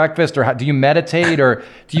have for breakfast, or do you meditate, or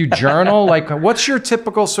do you journal? Like, what's your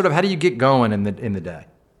typical sort of? How do you get going in the day?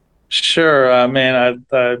 Sure, man.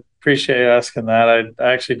 I appreciate you asking that.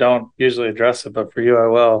 I actually don't usually address it, but for you, I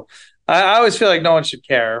will. I always feel like no one should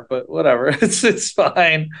care, but whatever. It's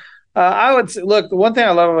fine. I would say, look. The one thing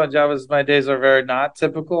I love about my job is my days are very not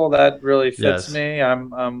typical. That really fits Yes. me.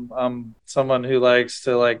 I'm someone who likes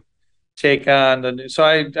to like take on the new. So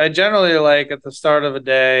I generally like at the start of a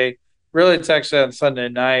day. Really, it's actually on Sunday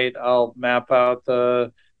night. I'll map out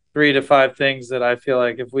the 3 to 5 things that I feel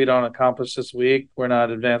like if we don't accomplish this week, we're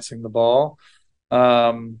not advancing the ball.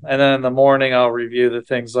 And then in the morning, I'll review the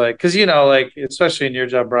things like, because, like, especially in your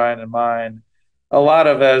job, Brian, and mine, a lot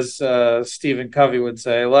of, as Stephen Covey would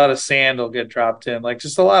say, a lot of sand will get dropped in, like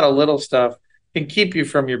just a lot of little stuff can keep you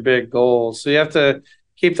from your big goals. So you have to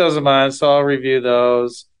keep those in mind. So I'll review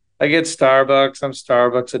those. I get Starbucks. I'm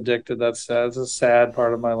Starbucks addicted. That's sad. It's a sad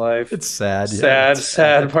part of my life. It's sad. Yeah, Sad, it's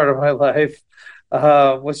sad sad. part of my life.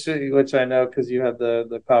 Which I know because you had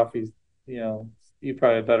the coffee. You know, you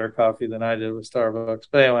probably had better coffee than I did with Starbucks.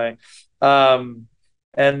 But anyway, um,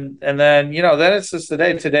 and then then it's just the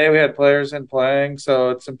day. Today we had players in playing, so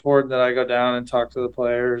it's important that I go down and talk to the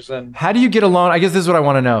players. And How do you get along? I guess this is what I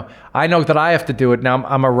want to know. I know that I have to do it now.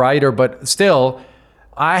 I'm a writer, but still,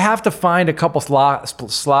 I have to find a couple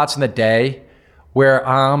slots in the day where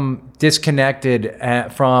I'm disconnected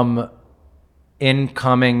from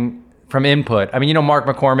input. I mean, Mark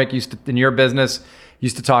McCormick used to, in your business,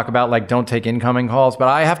 used to talk about like don't take incoming calls, but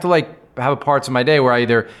I have to like have parts of my day where I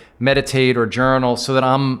either meditate or journal so that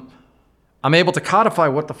I'm able to codify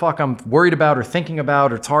what the fuck I'm worried about or thinking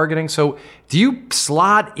about or targeting. So do you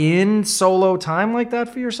slot in solo time like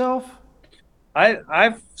that for yourself?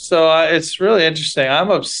 it's really interesting. I'm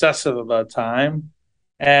obsessive about time,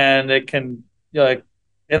 and it can like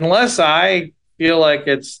unless I feel like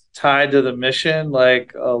it's tied to the mission,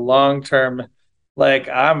 like a long term. Like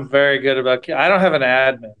I'm very good about. I don't have an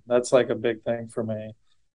admin. That's like a big thing for me.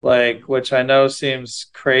 Like, which I know seems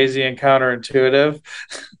crazy and counterintuitive.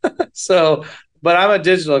 So, but I'm a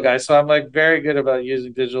digital guy, so I'm like very good about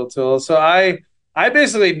using digital tools. So I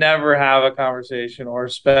basically never have a conversation or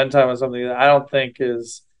spend time on something that I don't think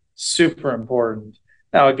is super important.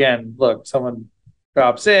 Now, again, look, someone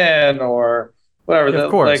drops in or whatever. Of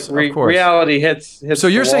course, of course. Reality hits. So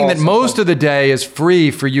you're the saying wall that most sometimes. of the day is free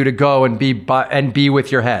for you to go and be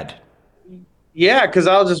with your head. Yeah, because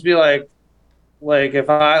I'll just be like if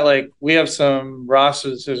I like we have some roster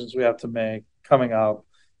decisions we have to make coming up.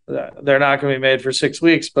 They're not going to be made for 6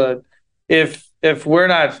 weeks, but if we're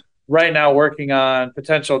not right now working on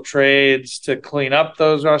potential trades to clean up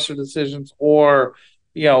those roster decisions, or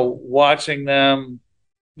watching them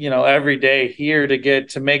every day here to get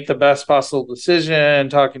to make the best possible decision,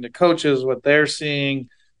 talking to coaches what they're seeing,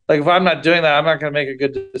 like if I'm not doing that, I'm not going to make a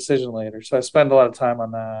good decision later. So I spend a lot of time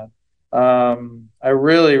on that. I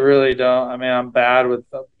really, really don't. I mean, I'm bad with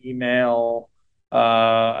email.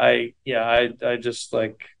 I just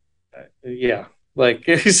like, yeah, like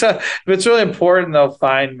if it's really important, they'll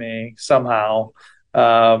find me somehow.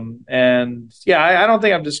 And yeah, I don't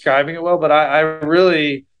think I'm describing it well, but I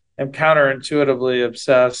really am counterintuitively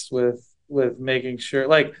obsessed with making sure.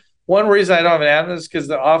 Like one reason I don't have an admin is because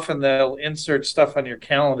often they'll insert stuff on your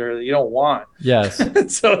calendar that you don't want. Yes.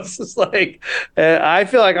 So it's just like I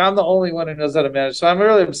feel like I'm the only one who knows how to manage. So I'm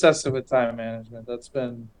really obsessive with time management. That's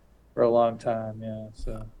been for a long time. Yeah.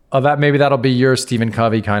 So Oh, maybe that'll be your Stephen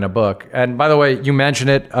Covey kind of book. And by the way, you mentioned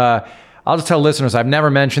it. I'll just tell listeners I've never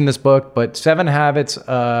mentioned this book, but Seven Habits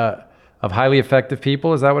of Highly Effective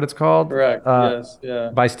People. Is that what it's called? correct. Yes. Yeah.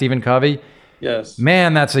 By Stephen Covey. Yes.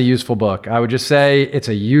 Man, that's a useful book. I would just say it's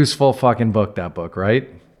a useful fucking book, that book, right?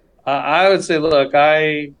 I would say, look,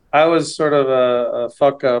 I was sort of a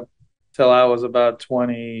fuck up till I was about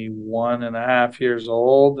 21 and a half years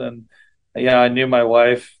old. And, I knew my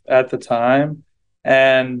wife at the time.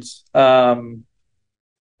 And I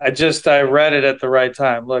read it at the right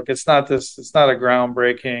time. Look, it's not a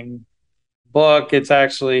groundbreaking book. It's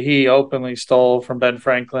actually, he openly stole from Ben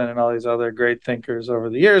Franklin and all these other great thinkers over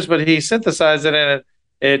the years, but he synthesized it, and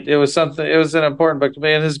it was something. It was an important book to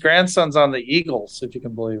me. And his grandson's on the Eagles, if you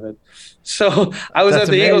can believe it. So I was That's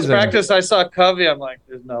at the Eagles amazing. practice. I saw Covey. I'm like,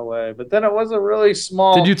 there's no way. But then it was a really Did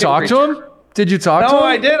small you kid talk to return. him? Did you talk No, to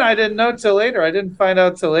I him? didn't. I didn't know till later. I didn't find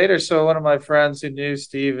out till later. So one of my friends who knew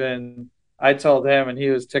Steven, I told him, and he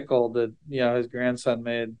was tickled that his grandson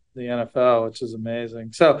made the NFL, which is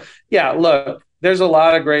amazing. So yeah, look, there's a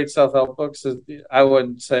lot of great self-help books. I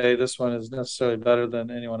wouldn't say this one is necessarily better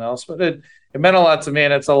than anyone else, but it meant a lot to me,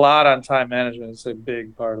 and it's a lot on time management. It's a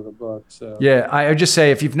big part of the book. So Yeah, I would just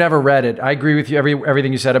say if you've never read it, I agree with you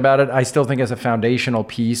everything you said about it. I still think as a foundational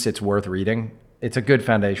piece, it's worth reading. It's a good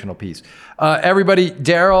foundational piece. Everybody,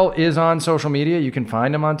 Daryl is on social media. You can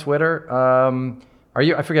find him on Twitter. Are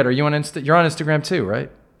you? I forget. Are you on Insta? You're on Instagram too, right?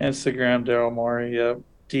 Instagram, Daryl Morey. Yep.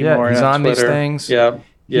 D Yeah, Morey he's on on these Twitter. things. Yep.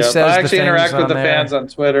 He Yep. says I the actually things interact with on the fans there. on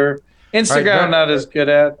Twitter. All right, Instagram, I'm not as good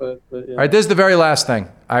at, but all yeah. right, this is the very last thing.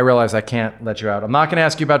 I realize I can't let you out. I'm not going to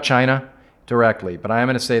ask you about China directly, but I am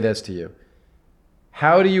going to say this to you.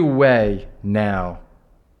 How do you weigh now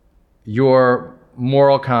your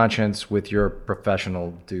moral conscience with your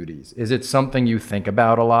professional duties? Is it something you think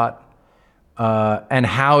about a lot? And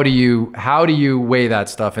how do you weigh that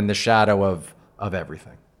stuff in the shadow of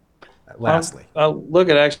everything? Lastly, Look,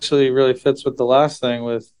 it actually really fits with the last thing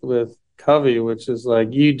with Covey, which is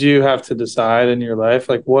like you do have to decide in your life,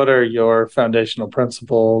 like what are your foundational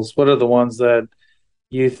principles? What are the ones that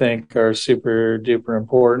you think are super duper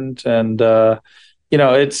important? And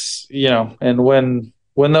it's and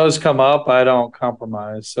when those come up, I don't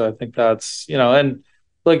compromise. So I think that's and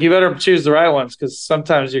look, you better choose the right ones because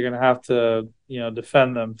sometimes you're going to have to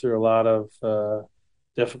defend them through a lot of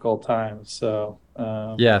difficult times.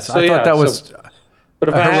 Yes, So I thought yeah. that was But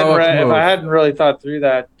a heroic if I move. hadn't really thought through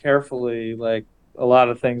that carefully, like a lot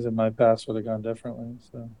of things in my past would have gone differently.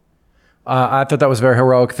 So I thought that was a very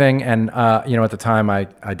heroic thing, and at the time, I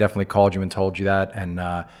definitely called you and told you that, and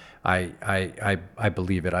I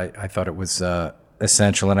believe it. I thought it was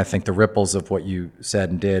essential, and I think the ripples of what you said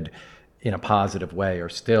and did, in a positive way, are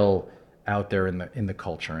still out there in the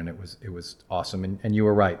culture, and it was awesome. And you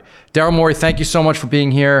were right, Daryl Morey. Thank you so much for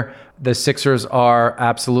being here. The Sixers are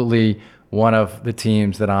absolutely one of the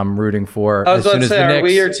teams that I'm rooting for. I was As about soon to as say, the are Knicks,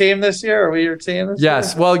 we your team this year? Are we your team this year?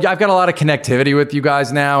 yes. Well, I've got a lot of connectivity with you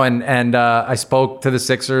guys now, and I spoke to the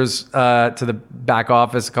Sixers, to the back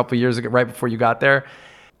office a couple of years ago, right before you got there.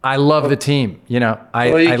 I love the team. I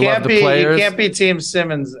love the players. You can't be Team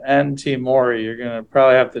Simmons and Team Morey. You're gonna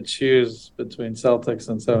probably have to choose between Celtics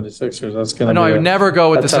and 76ers. That's gonna No, be I would never go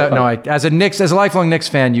with the tough No, one. as a lifelong Knicks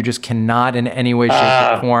fan, you just cannot in any way,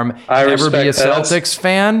 shape, or form I ever be a respect that. Celtics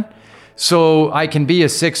fan. So I can be a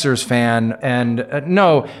Sixers fan, and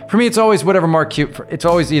no, for me, it's always whatever it's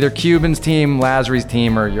always either Cuban's team, Lazary's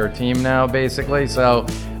team, or your team now, basically. So,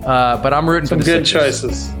 but I'm rooting for the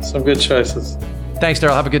Sixers. Some good choices. Thanks,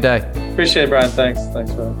 Daryl. Have a good day. Appreciate it, Brian. Thanks,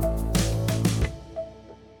 Brian.